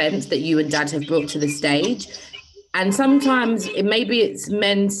of the fence that you and Dad have brought to the stage. And sometimes maybe it's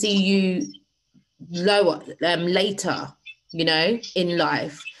men see you lower later, you know, in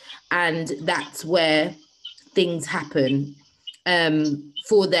life, and that's where things happen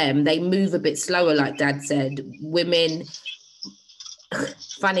for them. They move a bit slower, like Dad said. Women,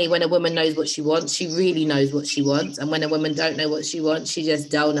 funny, when a woman knows what she wants, she really knows what she wants, and when a woman don't know what she wants, she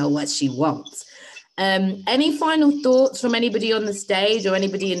just don't know what she wants. Any final thoughts from anybody on the stage or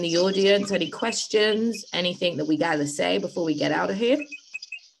anybody in the audience? Any questions, anything that we gotta say before we get out of here? Yes,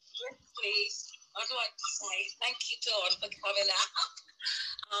 please. I'd like to say thank you, Dawn, for coming out.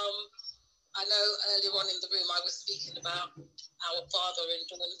 I know earlier on in the room I was speaking about our father, and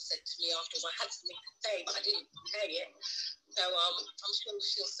Dawn said to me afterwards, I had something to say, but I didn't say it. So I'm sure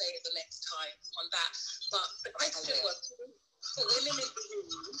she'll say it the next time on that. But the question was, for women in the room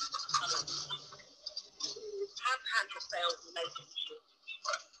who have had a failed relationship,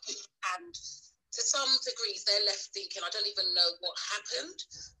 and to some degrees they're left thinking, I don't even know what happened.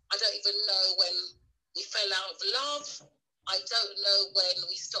 I don't even know when we fell out of love. I don't know when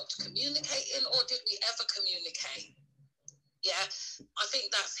we stopped communicating, or did we ever communicate? Yeah, I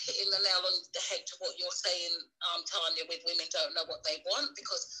think that's hitting the nail on the head to what you're saying, Tanya, with women don't know what they want,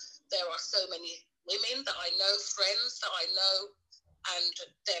 because there are so many women that I know, friends that I know, and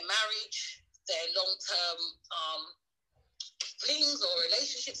their marriage, their long-term flings or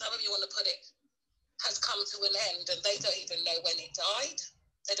relationships, however you want to put it, has come to an end, and they don't even know when it died.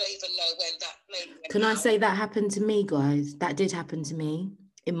 They don't even know when that lady went Can I out. say that happened to me, guys? That did happen to me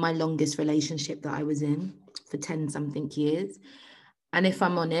in my longest relationship that I was in for 10-something years. And if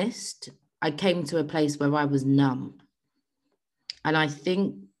I'm honest, I came to a place where I was numb. And I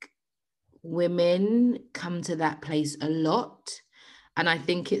think women come to that place a lot. And I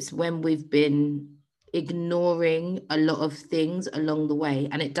think it's when we've been ignoring a lot of things along the way.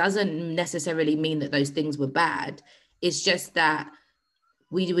 And it doesn't necessarily mean that those things were bad. It's just that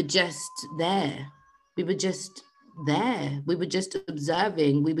we were just there. We were just there. We were just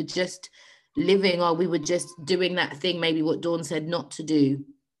observing. We were just living, or we were just doing that thing, maybe what Dawn said not to do.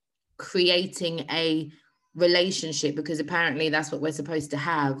 creating a relationship because apparently that's what we're supposed to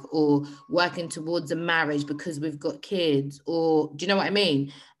have, or working towards a marriage because we've got kids, or do you know what I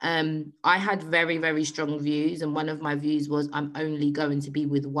mean? I had very, very strong views, and one of my views was I'm only going to be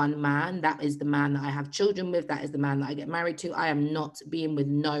with one man. That is the man that I have children with. That is the man that I get married to. I am not being with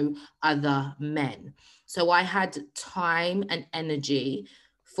no other men. So I had time and energy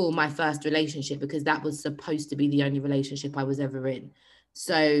for my first relationship because that was supposed to be the only relationship I was ever in.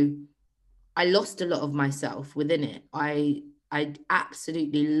 So I lost a lot of myself within it. I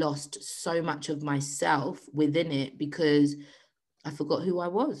absolutely lost so much of myself within it because I forgot who I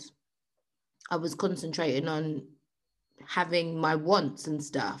was. I was concentrating on having my wants and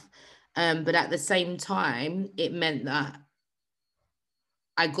stuff. But at the same time, it meant that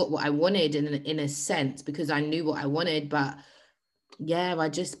I got what I wanted in a sense because I knew what I wanted. But yeah, I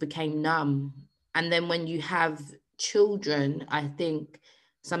just became numb. And then when you have children, I think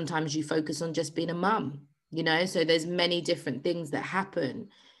sometimes you focus on just being a mum, you know, so there's many different things that happen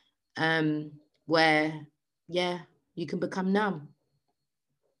where, yeah, you can become numb.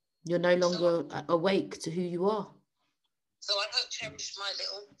 You're no longer awake to who you are. So I hope Cherish, my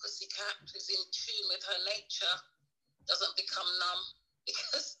little pussycat, who's in tune with her nature, doesn't become numb,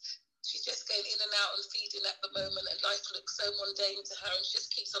 because she's just going in and out and feeding at the moment, and life looks so mundane to her, and she just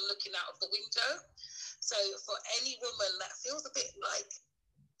keeps on looking out of the window. So for any woman that feels a bit like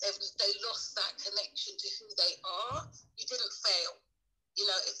they lost that connection to who they are, you didn't fail. You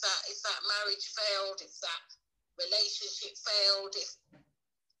know, if that marriage failed, if that relationship failed, if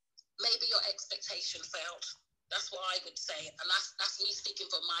maybe your expectation failed. That's what I would say. And that's me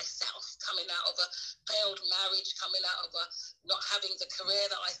speaking for myself, coming out of a failed marriage, coming out of not having the career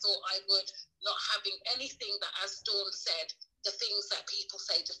that I thought I would, not having anything that, as Dawn said, the things that people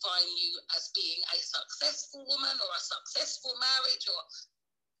say define you as being a successful woman or a successful marriage, or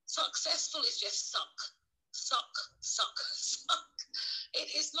successful is just suck. It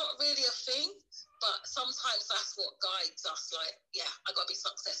is not really a thing, but sometimes that's what guides us. Like, yeah, I got to be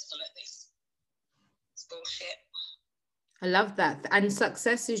successful at this. It's bullshit. I love that. And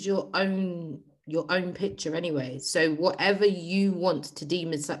success is your own picture anyway. So whatever you want to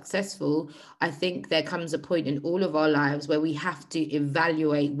deem as successful, I think there comes a point in all of our lives where we have to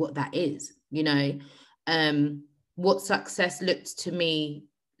evaluate what that is, you know. What success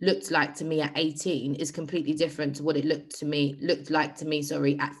looked like to me at 18 is completely different to what it looked like to me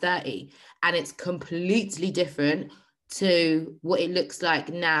at 30. And it's completely different to what it looks like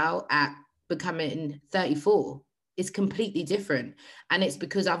now at becoming 34. It's completely different. And it's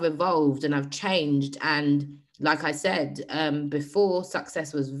because I've evolved and I've changed. And like I said, before,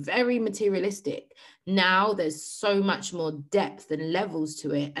 success was very materialistic. Now there's so much more depth and levels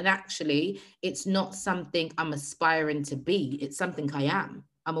to it. And actually, it's not something I'm aspiring to be. It's something I am.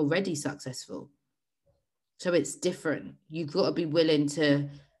 I'm already successful. So it's different. You've got to be willing to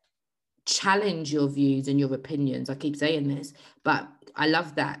challenge your views and your opinions. I keep saying this, but I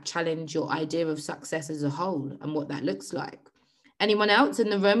love that. Challenge your idea of success as a whole and what that looks like. Anyone else in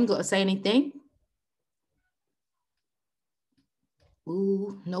the room got to say anything?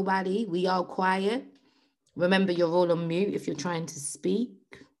 Ooh, nobody. We all quiet. Remember, you're all on mute if you're trying to speak.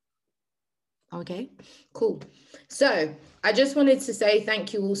 Okay, cool. So I just wanted to say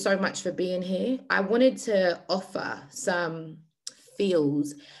thank you all so much for being here. I wanted to offer some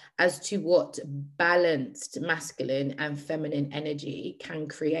feels as to what balanced masculine and feminine energy can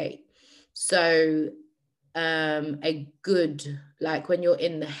create. So a good, like when you're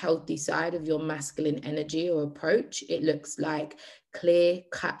in the healthy side of your masculine energy or approach, it looks like clear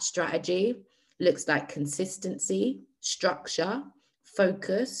cut strategy, looks like consistency, structure,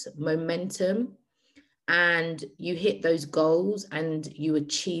 focus, momentum, and you hit those goals and you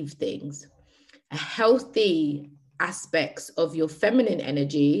achieve things. A healthy aspects of your feminine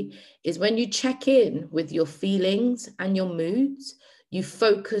energy is when you check in with your feelings and your moods, you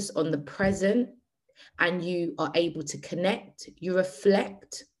focus on the present and you are able to connect, you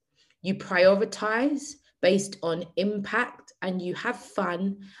reflect, you prioritize based on impact, and you have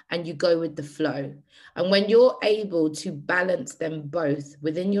fun and you go with the flow. And when you're able to balance them both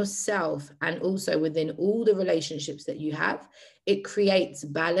within yourself and also within all the relationships that you have, it creates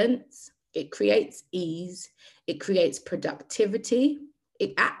balance, it creates ease, it creates productivity,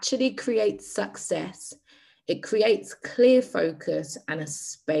 it actually creates success, it creates clear focus and a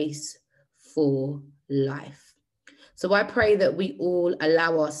space for life. So I pray that we all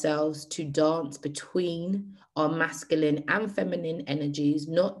allow ourselves to dance between our masculine and feminine energies,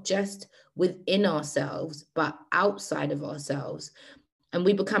 not just within ourselves, but outside of ourselves. And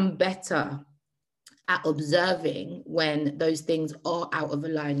we become better at observing when those things are out of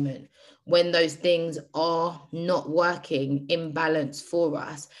alignment, when those things are not working in balance for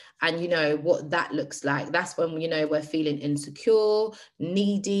us. And you know what that looks like. That's when, you know, we're feeling insecure,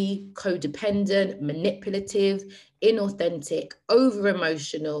 needy, codependent, manipulative, inauthentic, over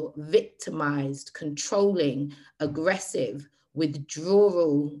emotional, victimized, controlling, aggressive,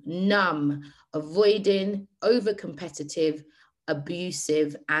 withdrawal, numb, avoiding, over competitive,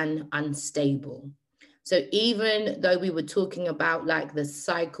 abusive, and unstable. So even though we were talking about like the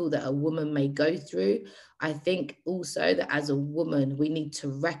cycle that a woman may go through, I think also that as a woman, we need to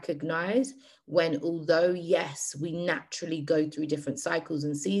recognize when, although yes, we naturally go through different cycles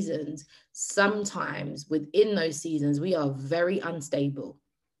and seasons, sometimes within those seasons, we are very unstable.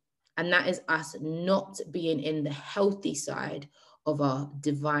 And that is us not being in the healthy side of our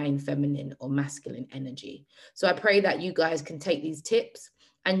divine feminine or masculine energy. So I pray that you guys can take these tips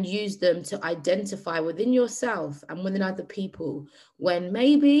and use them to identify within yourself and within other people when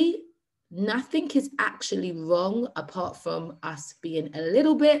maybe nothing is actually wrong apart from us being a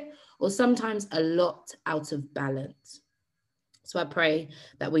little bit or sometimes a lot out of balance. So I pray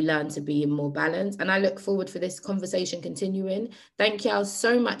that we learn to be in more balance, and I look forward for this conversation continuing. Thank y'all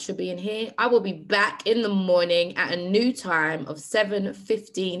so much for being here. I will be back in the morning at a new time of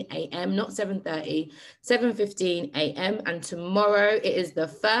 7:15 a.m., not 7:30, 7:15 a.m. And tomorrow it is the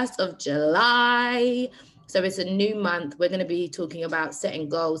 1st of July. So it's a new month. We're going to be talking about setting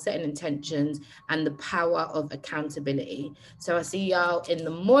goals, setting intentions, and the power of accountability. So I see y'all in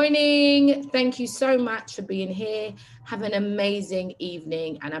the morning. Thank you so much for being here. Have an amazing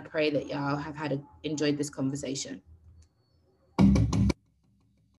evening. And I pray that y'all have enjoyed this conversation.